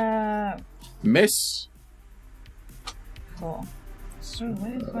 No. Miss, Cool. So what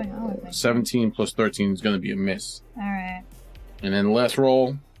is going on with me? 17 plus 13 is going to be a miss. Alright. And then last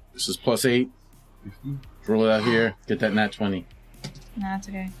roll, this is plus 8. Roll it out here, get that nat 20. No, it's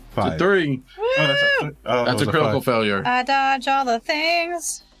okay. It's a 5. 3. Oh, That's a critical 5. failure. I dodge all the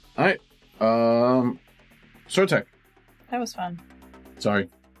things. Alright, Sortek. That was fun. Sorry.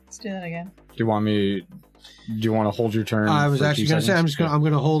 Let's do that again. Do you want to hold your turn? I was for actually 2 going to say seconds? I'm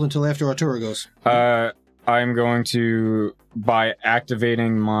going to hold until after Arturo goes. I'm going to, by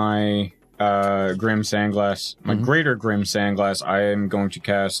activating my Grim Sandglass, my Greater Grim Sandglass, I am going to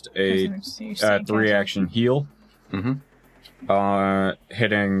cast a 3-action heal. Mm-hmm.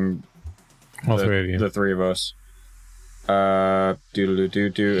 Hitting All 3 of you. the 3 of us.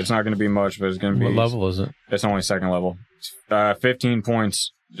 It's not going to be much, but it's going to be. What level is it? It's only 2nd level. 15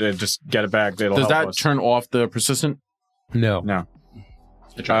 points. Just get it back. It'll Does help that us. turn off the persistent? No. No.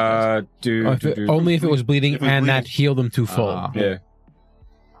 It tries. Only if it was bleeding If it was and that bleeding. healed them to full. Yeah.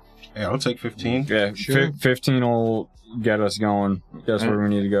 Yeah, I'll take 15. Yeah. Sure. 15 will get us going. That's where we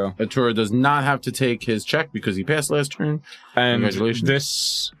need to go. Atura does not have to take his check because he passed last turn. And Congratulations.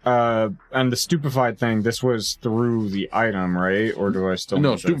 this, and the stupefied thing, this was through the item, right? Or do I still No,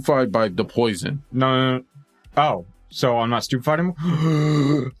 need to- stupefied by the poison. No. Oh, so I'm not stupefied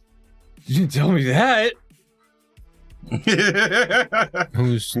anymore? You didn't tell me that.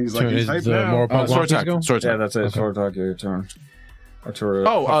 Whose He's like, turn he's is hyped the now. more Sortek. go? Sortek. Yeah, that's it. Okay. Sword talk, your turn. Arturo.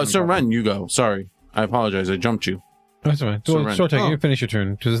 Oh, so Ren, you go. Sorry. I apologize. I jumped you. That's fine. So So, Ren- Sortek, Oh. you finish your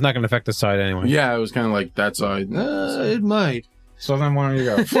turn because it's not going to affect the side anyway. Yeah, it was kind of like that side. It might. So then why don't you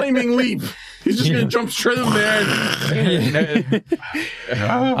go? Flaming leap. He's just going to jump straight in there.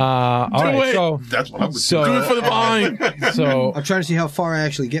 All right. it. So, That's what I would So- Do it for the vine. so, I'm trying to see how far I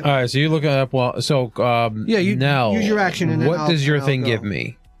actually get. all right. So you're looking up. Well, so Yeah, you Nell, use your action and then what I'll- does your I'll thing go. give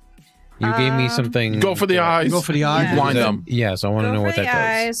me? You gave me something. Go for the eyes. Go for the eyes. You blind That- them. Yes, I want to Go know for what the that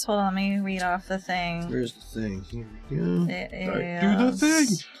does. eyes. Hold on, let me read off the thing. Where's the thing? Here we go. It Do the is...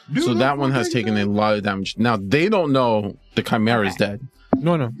 thing. Do So the that one has fucking taken a lot of damage. Now, they don't know the Chimera is dead.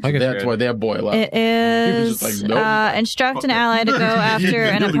 No, I guess. That's why they're boil up. It was is just like, nope. instruct an ally to go after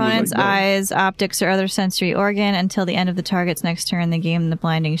an He was like, opponent's no. eyes, optics, or other sensory organ until the end of the target's next turn. They game the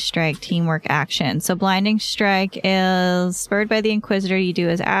Blinding Strike teamwork action. So Blinding Strike is spurred by the Inquisitor. You do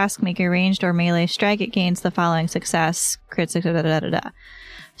as asked, make a ranged or melee strike. It gains the following success: crit success.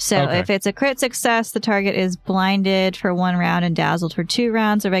 So Okay. if it's a crit success, the target is blinded for 1 round and dazzled for 2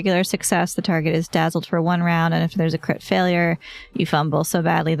 rounds. A regular success, the target is dazzled for 1 round. And if there's a crit failure, you fumble so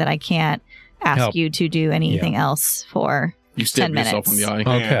badly that I can't ask Help. you to do anything else for You stab 10 yourself in minutes.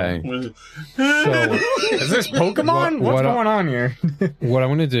 the eye. Okay. So Is this Pokemon? What's what- going on here? what I'm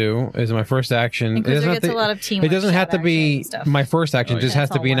going to do is my first action. Inquisitor gets a lot of teamwork. It doesn't have to shout be action stuff. my first action. It just Yeah. has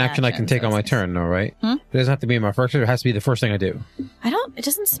to It's be all an one action I can action, take so on my it's- turn, though, right? Hmm? It doesn't have to be my first turn. It has to be the first thing I do. It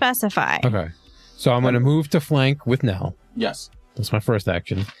doesn't specify. Okay. So I'm going to move to flank with Nell. Yes. That's my first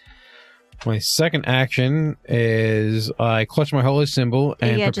action. My second action is I clutch my holy symbol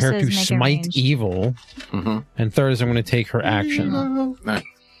and Yeah, it just prepare to says make a smite ranged. evil. Mm-hmm. And third is I'm going to take her action.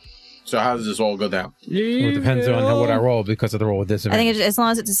 So how does this all go down? It depends on what I roll because of the roll with I disadvantage. think it's, as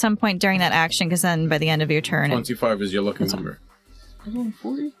long as it's at some point during that action, because then by the end of your turn, 25 is your looking number.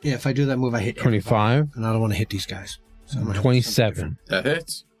 Yeah, if I do that move, I hit 25, and I don't want to hit these guys. So I'm gonna have 27. That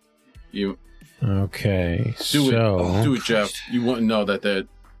hits. You Okay. do so it. Do it, Jeff. You wouldn't know that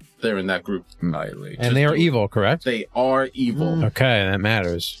they're in that group. Annihilate. and they are do it. evil, correct? They are evil. Okay, that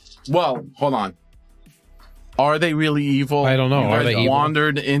matters. Well, hold on. Are they really evil? I don't know. You Are guys they evil?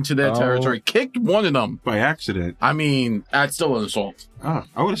 wandered into their territory, kicked one of them. By accident. I mean, that's still an assault. I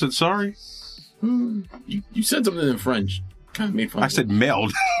would have said sorry. You said something in French. Kind of made fun. I said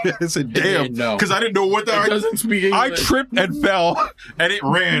mailed. I said damn. No. Because I didn't know what It the... doesn't speak English. I tripped and fell, and it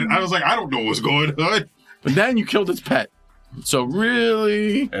ran. I was like, I don't know what's going on. But then you killed its pet. So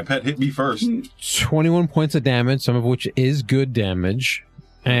really... And Pet hit me first. 21 points of damage, some of which is good damage.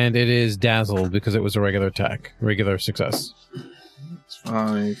 And it is dazzled because it was a regular attack. Regular success.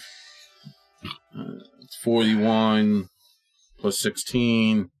 5. 41 plus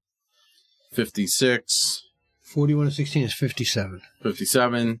 16. 56. 41 to 16 is 57.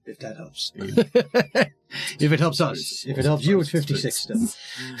 57. If that helps. If it helps us. If it helps you, it's 56 still.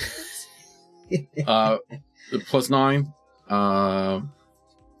 Plus 9.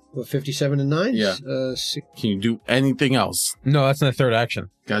 What, 57 and 9? Yeah. Can you do anything else? No, that's in the third action.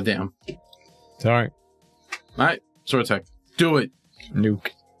 Goddamn. It's all right. All right. Sword attack. Do it. Nuke.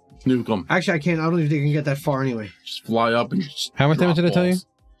 Nuke them. Actually, I can't. I don't even think I can get that far anyway. Just fly up and just How much damage did it tell you? balls.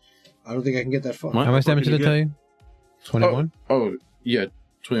 I don't think I can get that far. What? How much damage did it you tell you? 21? Oh, yeah.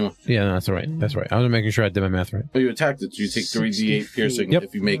 21. Yeah, no, that's all right. That's right. I was making sure I did my math right. Oh, you attacked it. So you take 3d8 piercing Yep.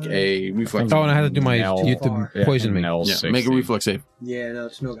 if you make a reflex. Oh, and I had to do my... L. You have to poison me. Yeah, make a reflex save. Yeah, no,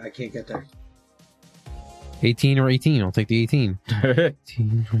 it's no. I can't get there. 18 or 18. I'll take the 18.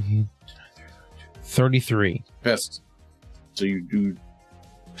 18, 28, 33. Passed. So you do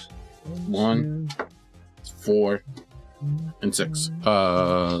 1, 4, and 6.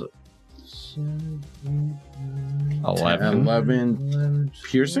 11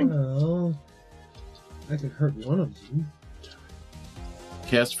 piercing. Well, I could hurt one of them.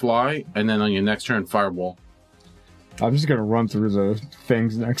 Cast fly, and then on your next turn, fireball. I'm just gonna run through the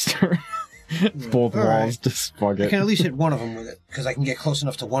things next turn. Both All walls, right. just fuck I it. can at least hit one of them with it because I can get close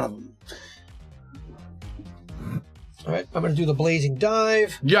enough to one of them. All right, I'm going to do the blazing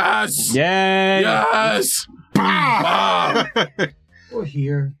dive. Yes! Yay! Yes! Bam! Or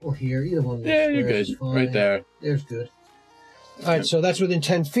here, either one. Of those Yeah, you're squares good. is fine. Right there. There's good. All right, so that's within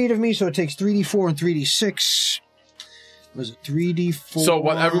 10 feet of me, so it takes 3d4 and 3d6. Was it 3d4? So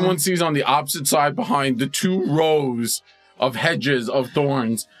what everyone sees on the opposite side behind the 2 rows of hedges of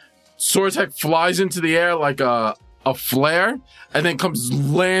thorns, Sortek flies into the air like a flare and then comes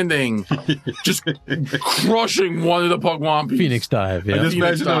landing, just crushing one of the Pugwampis. Phoenix dive, I yeah. just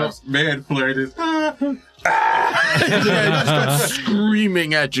Phoenix imagine dives. a man flaring this. Yeah, just starts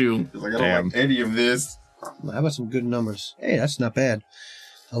screaming at you. Like, I don't like any of this. How about some good numbers? Hey, that's not bad.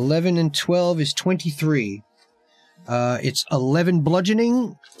 11 and 12 is 23. It's 11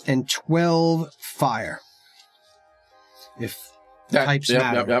 bludgeoning and 12 fire. If types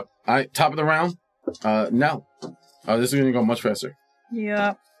matter. Yep. All right, top of the round. No. This is going to go much faster.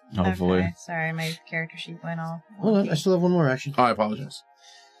 Yep. Hopefully. Okay. Sorry, my character sheet went off. Hold on, I still have one more action. I apologize.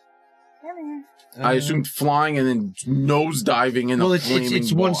 Come here. I assumed flying and then nose diving in Well, a it's flaming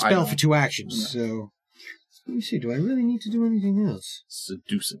one ball. spell for 2 actions, so... Let me see, do I really need to do anything else?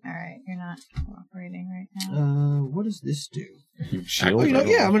 Seducing. All right, you're not cooperating right now. What does this do? You shield. Oh, you know,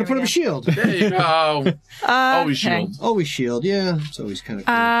 yeah, I'm going to Here put we up a shield. There you go. Always shield. Always shield, yeah. It's always kind of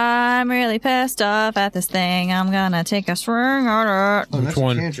cool. I'm really pissed off at this thing. I'm gonna take a swing at it. Oh, that's Which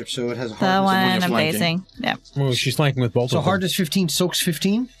one? a cantrip, so it has a The hardness. one you're I'm flanking. facing. Yep, Well, she's flanking with both So of them. hardness 15 soaks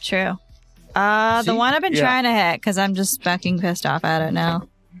 15? true. See? The one I've been Yeah. trying to hit because I'm just fucking pissed off at it now.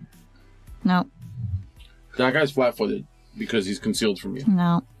 Nope, That guy's flat-footed because he's concealed from you.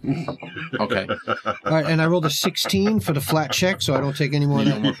 no. Okay. All right, and I rolled a 16 for the flat check, so I don't take any more of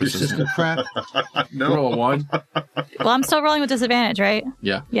No more that persistent crap. Roll a 1. Well, I'm still rolling with disadvantage, right?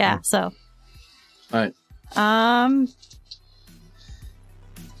 Yeah. Yeah. So. All right.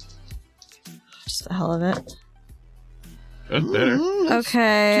 Just the hell of it. That's better.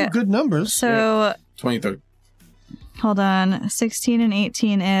 Okay. Two good numbers. So 23. hold on. 16 and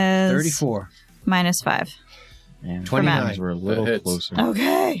 18 is 34. minus 5. Man, 29. we're a little That hits. closer.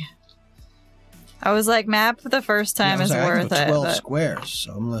 Okay. I was like, map the first time I is was like, I worth can go it. 12 But squares,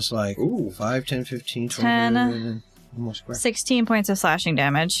 so I'm less like, 5, 10, 15, 20, 10. one more square. 16 points of slashing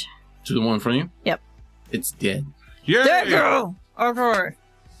damage. To the one in front of you? Yep. It's dead. Yeah. There you go. Okay.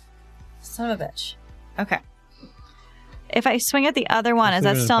 Son of a bitch. Okay. If I swing at the other one, is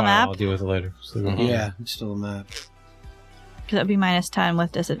that still a map? I'll deal with it later. So Mhm. Yeah, it's still a map. Because it would be minus 10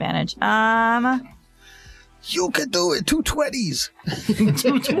 with disadvantage. You can do it. 2 20s.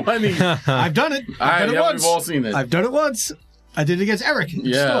 220. I've done it. All I've right, done it yeah, once. we've all seen it. I've done it once. I did it against Eric. in the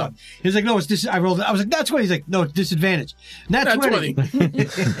Yeah. store. He was like, no, it's this. I rolled it. I was like, not 20. He's like, no, it's disadvantage. Not Not 20. 20.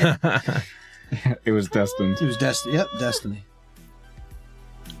 It was destined. It was Destiny. Yep, Destiny.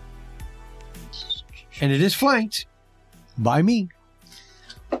 And it is flanked by me.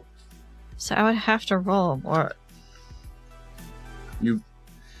 So I would have to roll more.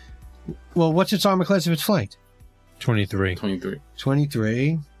 Well, what's its armor class if it's flanked? 23. 23.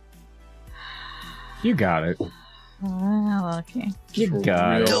 23. You got it. Okay. You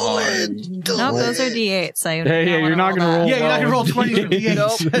got it. Nope, those are D8s. So you Yeah, don't you're not gonna gonna roll. Yeah, you're not going to roll 20 d8s.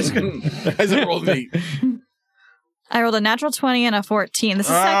 Nope. That's good. As I rolled an 8. I rolled a natural 20 and a 14. This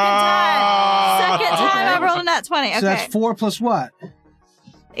is second time. Second time I rolled a nat 20. Okay. So that's 4 plus what?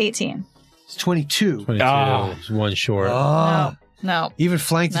 18. It's 22. 22. Ah. It's one short. Oh. No. Even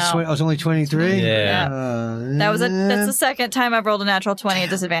flanked, No. I was only 23? Yeah. That's the second time I've rolled a natural 20 at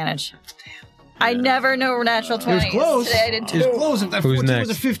disadvantage. I never know natural 20s. It was close. Today I did It two. was close. If that Who's 14 was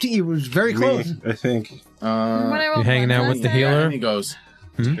a next? 15, it was very close. Me, I think. When I rolled You hanging one out with the last healer? And he goes.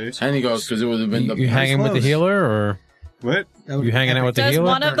 Okay. And he goes because it would have been the. You hanging with the close. healer, or What? you hanging out with the Does healer?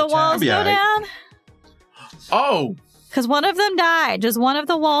 one of the walls I'll be go all right. down? Oh! Because one of them died. Does one of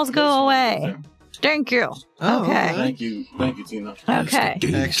the walls go away? Thank you. Oh, Okay. Thank you, Tina. Okay.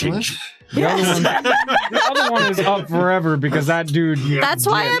 Excellent. The other one is up forever because that dude. That's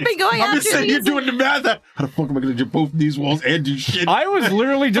why I've been going I'm after just saying you're these. doing the math. How the fuck am I going to jump both these walls and do shit? I was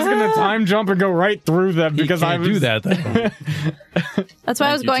literally just gonna time jump and go right through them because I can't was do that, though. That's why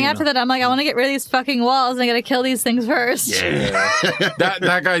I was you, going Tina. after that. I'm like, I want to get rid of these fucking walls and I gotta kill these things first.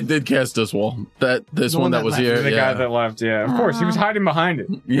 that guy did cast this wall. This one that was left. here. The yeah. guy that left. Yeah, of course he was hiding behind it.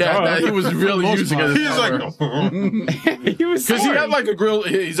 Yeah, Oh. he was really most using part. it. He's like, He was because he sorry. had like a grill.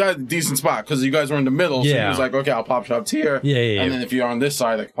 He's at a decent spot because you guys were in the middle. So he Yeah. was like, okay, I'll pop shots here. Yeah. And then if you're on this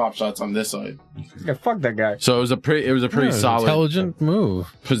side, I can pop shots on this side. Yeah, fuck that guy. So it was a pretty Yeah, solid intelligent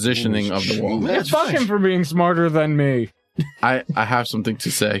move. positioning of the wall. That's Fuck fine. him for being smarter than me. I have something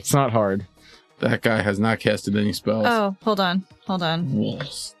to say. It's not hard. That guy has not casted any spells. Oh, hold on.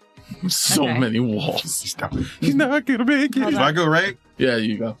 Walls. So Okay. many walls. He's not gonna make it. Hold If on. I go right, Yeah,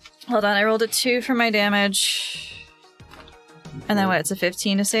 you go. Hold on. I rolled a 2 for my damage. And then what? It's a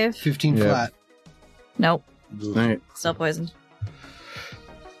 15 to save? 15 Yeah. flat. Nope. All right. Still poisoned.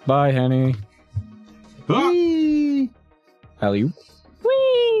 Bye, Henny. Whee! Alley-oop.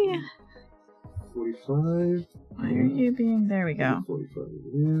 Whee! 45. Why are you being... There we go. 45 over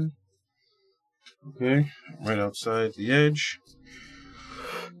there. Okay, right outside the edge.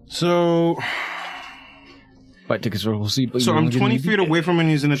 So Bite tickets for seat. So I'm 20 feet away from him and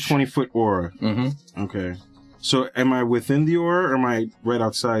he's in a 20-foot aura. Mm-hmm. Okay. So am I within the aura or am I right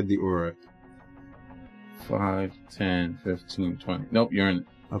outside the aura? 5, 10, 15, 20. Nope, you're in it.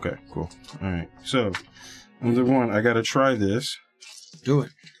 Okay, cool. All right. So, number one, I got to try this. Do it.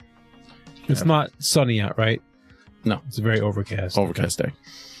 It's not sunny out, right? No. It's very overcast. Overcast day.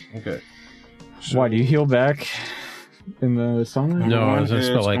 Okay. Why do you heal back in the sunlight? No, Number I one was gonna is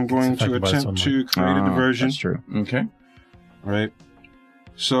spell, like, I'm going it's to affected by attempt to sunlight. create a diversion. That's true. Okay. Right.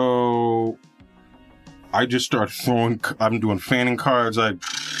 So, I just start throwing. I'm doing fanning cards.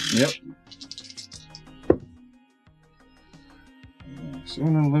 Yep.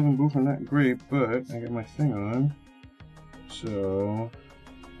 7 and 11 both are not great, but I got my thing on. So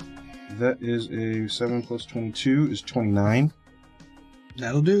that is a 7 plus 22 is 29.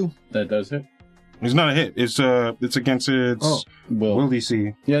 That'll do. That does hit. It's not a hit. It's against its Oh. will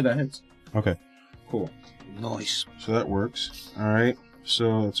DC. Yeah, that hits. Okay, cool. Nice. So that works. All right.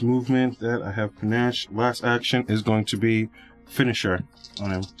 So it's movement that I have panache. Last action is going to be finisher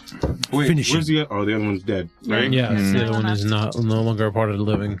on him. Wait, Finish him. where's the other? Oh, the other one's dead, right? Yeah, Mm. the other one is no longer a part of the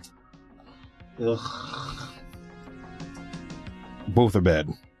living. Ugh. Both are bad.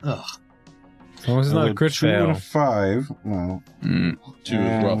 Ugh. As long as it's not a crit 2 and fail. a 5. No. 2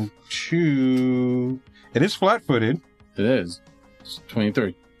 is rough. 2. It is flat-footed. It is. It's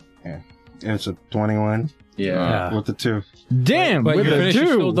 23. And it's a 21 Yeah. with the 2. Damn, But with your a finisher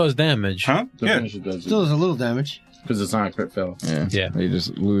still 2. does damage. Huh? The Yeah. finisher does Still it. does a little damage. Because it's not a crit fail. Yeah. He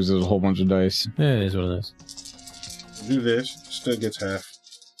just loses a whole bunch of dice. Yeah, it is what it is. Do this. Still gets half.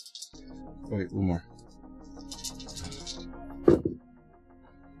 Wait, one more.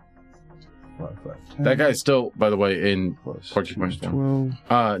 5, 10, That guy's still, by the way, in plus Porcupine 2, form.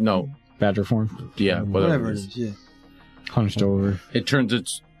 12. No. Badger form. Yeah, whatever, Whatever it it is. is, yeah. Hunched over. It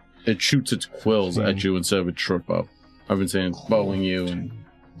shoots its quills at you instead of a short bow. I've been saying bowing you, and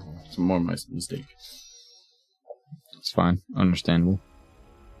it's more my mistake. It's fine. Understandable.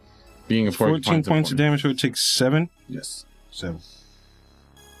 Being a 14 points of damage, so it takes 7? Yes. 7.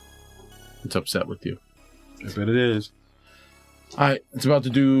 It's upset with you. I bet it is. Alright, it's about to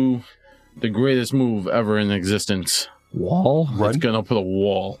do the greatest move ever in existence. Wall? It's gonna put a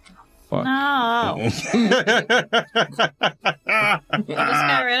wall fuck. No. I just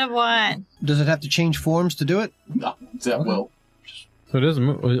got rid of one. Does it have to change forms to do it? No, that will. So it doesn't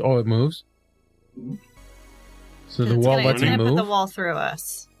move. Oh, it moves. So the wall lets it's it gonna put the move. wall through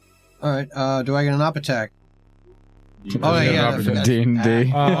us. All right. Do I get an op attack? Oh Yeah, yeah, I Robert forgot.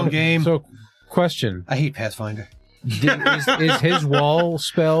 D&D. Wrong game. So, question: I hate Pathfinder. is his wall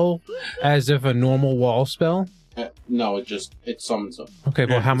spell as if a normal wall spell? No, it summons him. Okay,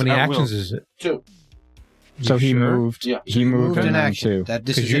 well, Yeah, how many it's at actions will. is it? 2. So he sure? moved. Yeah. He moved Moved and in then action. two. This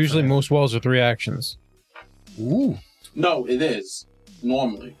Because is it for usually him. most walls are 3 actions. Ooh. No, it is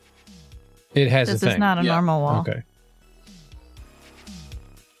normally. It has This a thing. is not a Yeah. normal wall. Okay.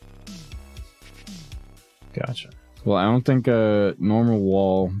 Gotcha. Well, I don't think a normal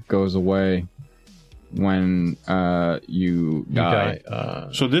wall goes away when you You die. die.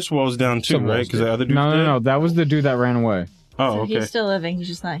 So this wall's down too, Some right? walls Because do. the other dude's No, dead? no, no. That was the dude that ran away. Oh, So okay. he's still living. He's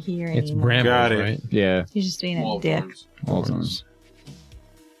just not here It's anymore. brambles, Got it. right? Yeah, He's just being Wall a of dick. thorns. all times.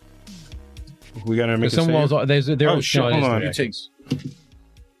 We gotta make Because a some save. walls, are, there Oh, are shit, hold on. You take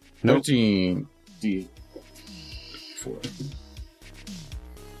Nope. 13 D. 4.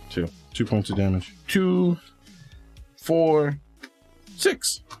 2 points of damage. 2, 4,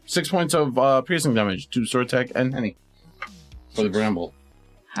 6. 6 points of piercing damage to sword attack and Henny for the bramble.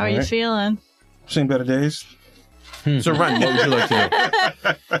 How are you Alright. feeling? Seen better days. So Ren, what would you like to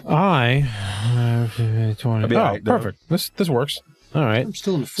do? I 20. I'll be Oh, alright, though. perfect. This works. All right. I'm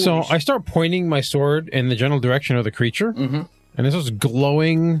still in the 40s. So I start pointing my sword in the general direction of the creature, Mm-hmm. and this is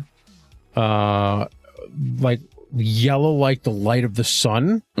glowing, like yellow, like the light of the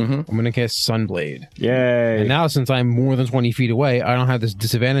sun. Mm-hmm. I'm gonna cast Sunblade, Yay! and now since I'm more than 20 feet away, I don't have this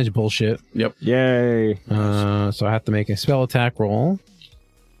disadvantage bullshit. Yay! So I have to make a spell attack roll.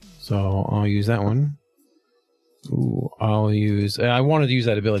 So I'll use that one. Ooh, I'll use. I wanted to use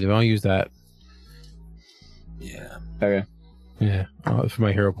that ability, but I'll use that. yeah. Okay. Yeah, for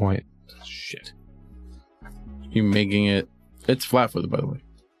my hero point. Shit. You making it. It's flat footed, by the way.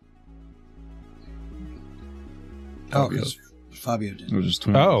 Oh, because Fabio did. It was just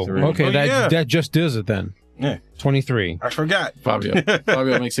Oh, 23. okay. Oh, that yeah. that just does it then. Yeah. 23. I forgot.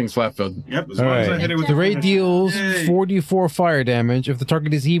 Fabio makes things flat footed. Yep. As All long as I right. hit it with The ray deals Yay. 4d4 fire damage. If the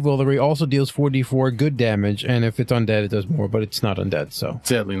target is evil, the ray also deals 4d4 good damage, and if it's undead, it does more. But it's not undead, so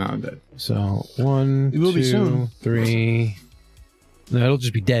Sadly, not undead. 1, It will be 2, soon. 3. No, it'll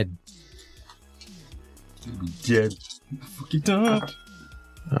just be dead. Dead. Fuck you done.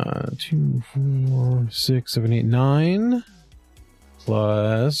 2, 4, 6, 7, 8, 9.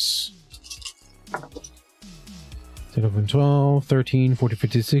 Plus 10, 11, 12, 13, 14,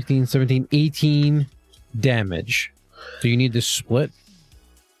 15, 16, 17, 18 damage. So you need this split.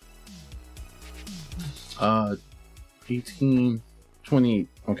 18, 20.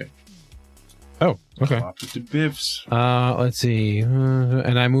 Okay. Oh, okay. Pop with the biffs. Let's see.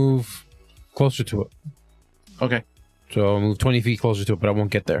 And I move closer to it. Okay. So I'll move 20 feet closer to it, but I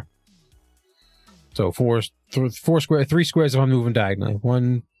won't get there. So 3 squares if I'm moving diagonally.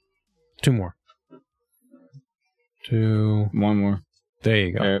 1, 2 more. 2. One more. There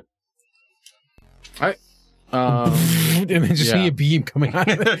you go. Okay. And then just see yeah. a beam coming out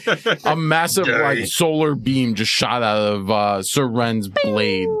of it. A massive Dang. like solar beam just shot out of Sir Ren's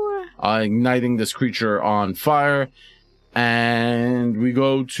blade, igniting this creature on fire. And we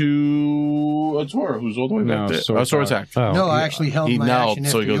go to Atora, who's all the way No, back there. sword Sword attack. attack. Oh, No, I yeah. actually held He my knelt, action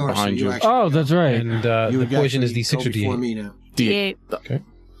so he after goes yours, behind so you. actually, Oh, that's right. And you the would poison is actually go D6 or before D8. me now.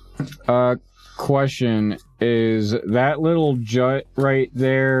 D8. Question: is that little jut right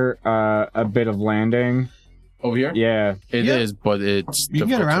there a bit of landing? Over here? Yeah. It Yeah. is, but it's You can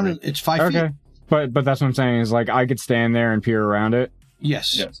get difficult around to it. It's 5 Okay. feet. But that's what I'm saying is like I could stand there and peer around it.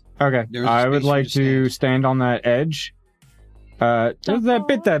 Yes. Yes. Okay. There is a I would space for you like to to stand on that edge. There's that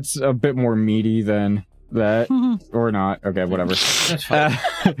bit that's a bit more meaty than that, or not. Okay, whatever. That's fine.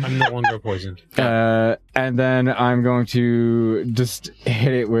 I'm no longer poisoned. And then I'm going to just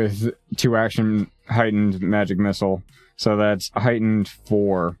hit it with 2 action heightened magic missile. So that's heightened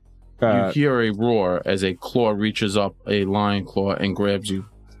 4. You hear a roar as a claw reaches up, a lion claw, and grabs you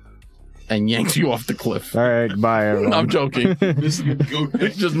and yanks you off the cliff. All right, bye everyone. I'm joking. It's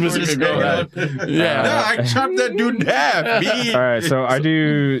just missing a go ahead. Yeah. I chopped that dude in half. All right, so I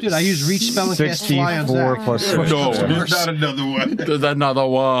do. Dude, I use reach spell and cast fly on 64 Zach. plus No, 64. there's not another one. There's another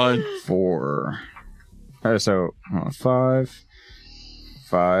one. 4. So 5.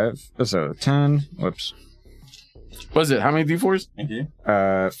 So 10. Whoops. What is it? How many D4s?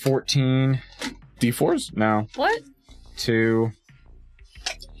 14. D4s? No. What? 2.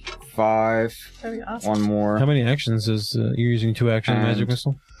 5. That'd be awesome. One more. How many actions is you're using 2 action And- magic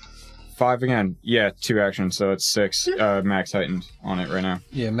missile? 5 again. Yeah, 2 actions, so it's 6. Max heightened on it right now.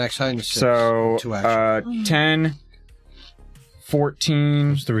 Yeah, max height is 6. So 2 action. 10, 14,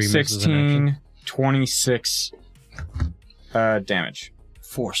 Those 3 misses in 16, 26 damage.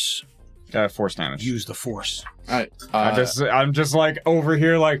 Force. Force damage. Use the force. All right. I'm just like over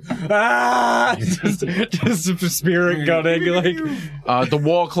here, like just spirit gunning, like. The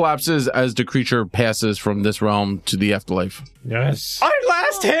wall collapses as the creature passes from this realm to the afterlife. Yes. I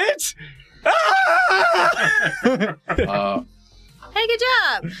last hit. Hey, good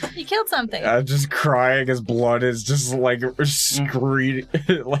job! You killed something. I'm just crying as blood is just like screaming,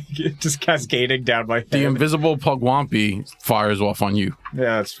 like just cascading down my head. The invisible Pugwampy fires off on you.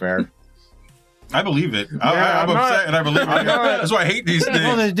 Yeah, that's fair. I believe it. Yeah, I'm I'm upset not- and I believe it. I'm not- That's why I hate these things.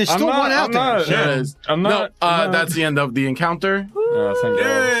 Well, there's still one out there. There it is. I'm not. That's the end of the encounter. Thank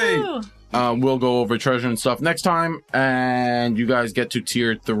God. Yay! We'll go over treasure and stuff next time, and you guys get to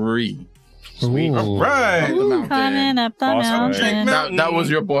tier 3 Ooh. All right. of the mountain. Coming up the Awesome. mountain. That was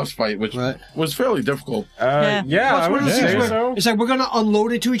your boss fight, which Right. was fairly difficult. Yeah, Well, I it's one would of those things say where so. it's like we're gonna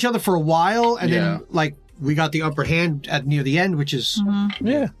unload it to each other for a while, and Yeah. then like we got the upper hand at near the end, which is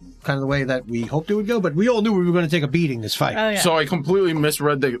Yeah. kind of the way that we hoped it would go. But we all knew we were going to take a beating this fight. Oh yeah. So I completely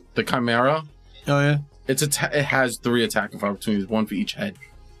misread the Chimera. Oh yeah. It has 3 attack of opportunities, 1 for each head.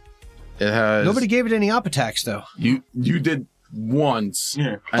 It has Nobody gave it any op attacks though. You did once.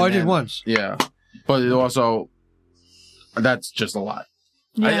 Yeah. and Oh, I did then- once. Yeah, but it also that's just a lot.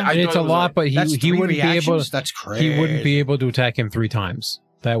 Yeah. I It's thought a it was lot, like- but That's he 3 wouldn't be able. reactions? That's crazy. He wouldn't be able to attack him 3 times.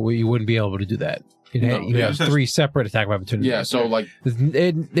 That way, you wouldn't be able to do that. You No, you yeah, have it says- 3 separate attack opportunities. Yeah, so like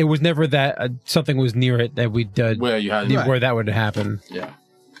It was never that something was near it that we did where you had Right. where that would happen. yeah,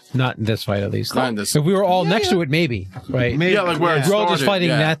 Not in this fight, at least. Not in this- If we were all next to it, maybe. Right. Maybe. yeah, like where If we're all just started, fighting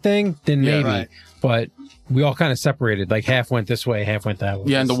yeah. that thing, then Yeah. maybe. Right. But we all kind of separated. Like half went this way, half went that way.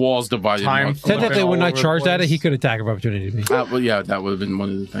 Yeah, and the walls divided. Time Like, flipping Technically, when all I over the charged at it, place. he could attack of opportunity to me. well, yeah, that would have been one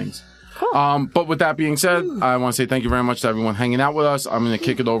of the things. But with that being said, I want to say thank you very much to everyone hanging out with us. I'm going to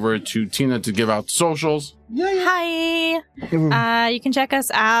kick it over to Tina to give out socials. Hi. You can check us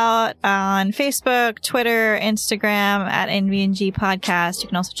out on Facebook, Twitter, Instagram at NVNG Podcast. You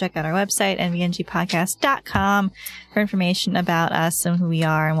can also check out our website, nvngpodcast.com, for information about us and who we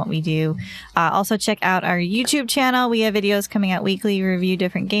are and what we do. Also check out our YouTube channel. We have videos coming out weekly, review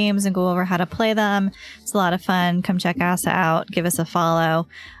different games and go over how to play them. It's a lot of fun. Come check us out. Give us a follow.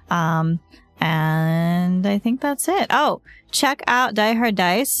 And I think that's it. Oh, check out Die Hard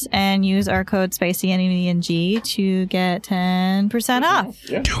Dice and use our code SPICYNVNG to get 10%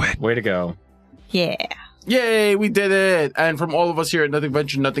 off. Way to go. Yeah. Yay, we did it! And from all of us here at Nothing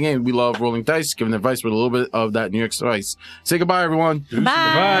Venture, Nothing Gained, we love rolling dice, giving advice with a little bit of that New York spice. Say goodbye, everyone.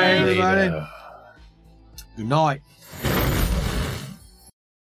 Bye. Everybody. Good night.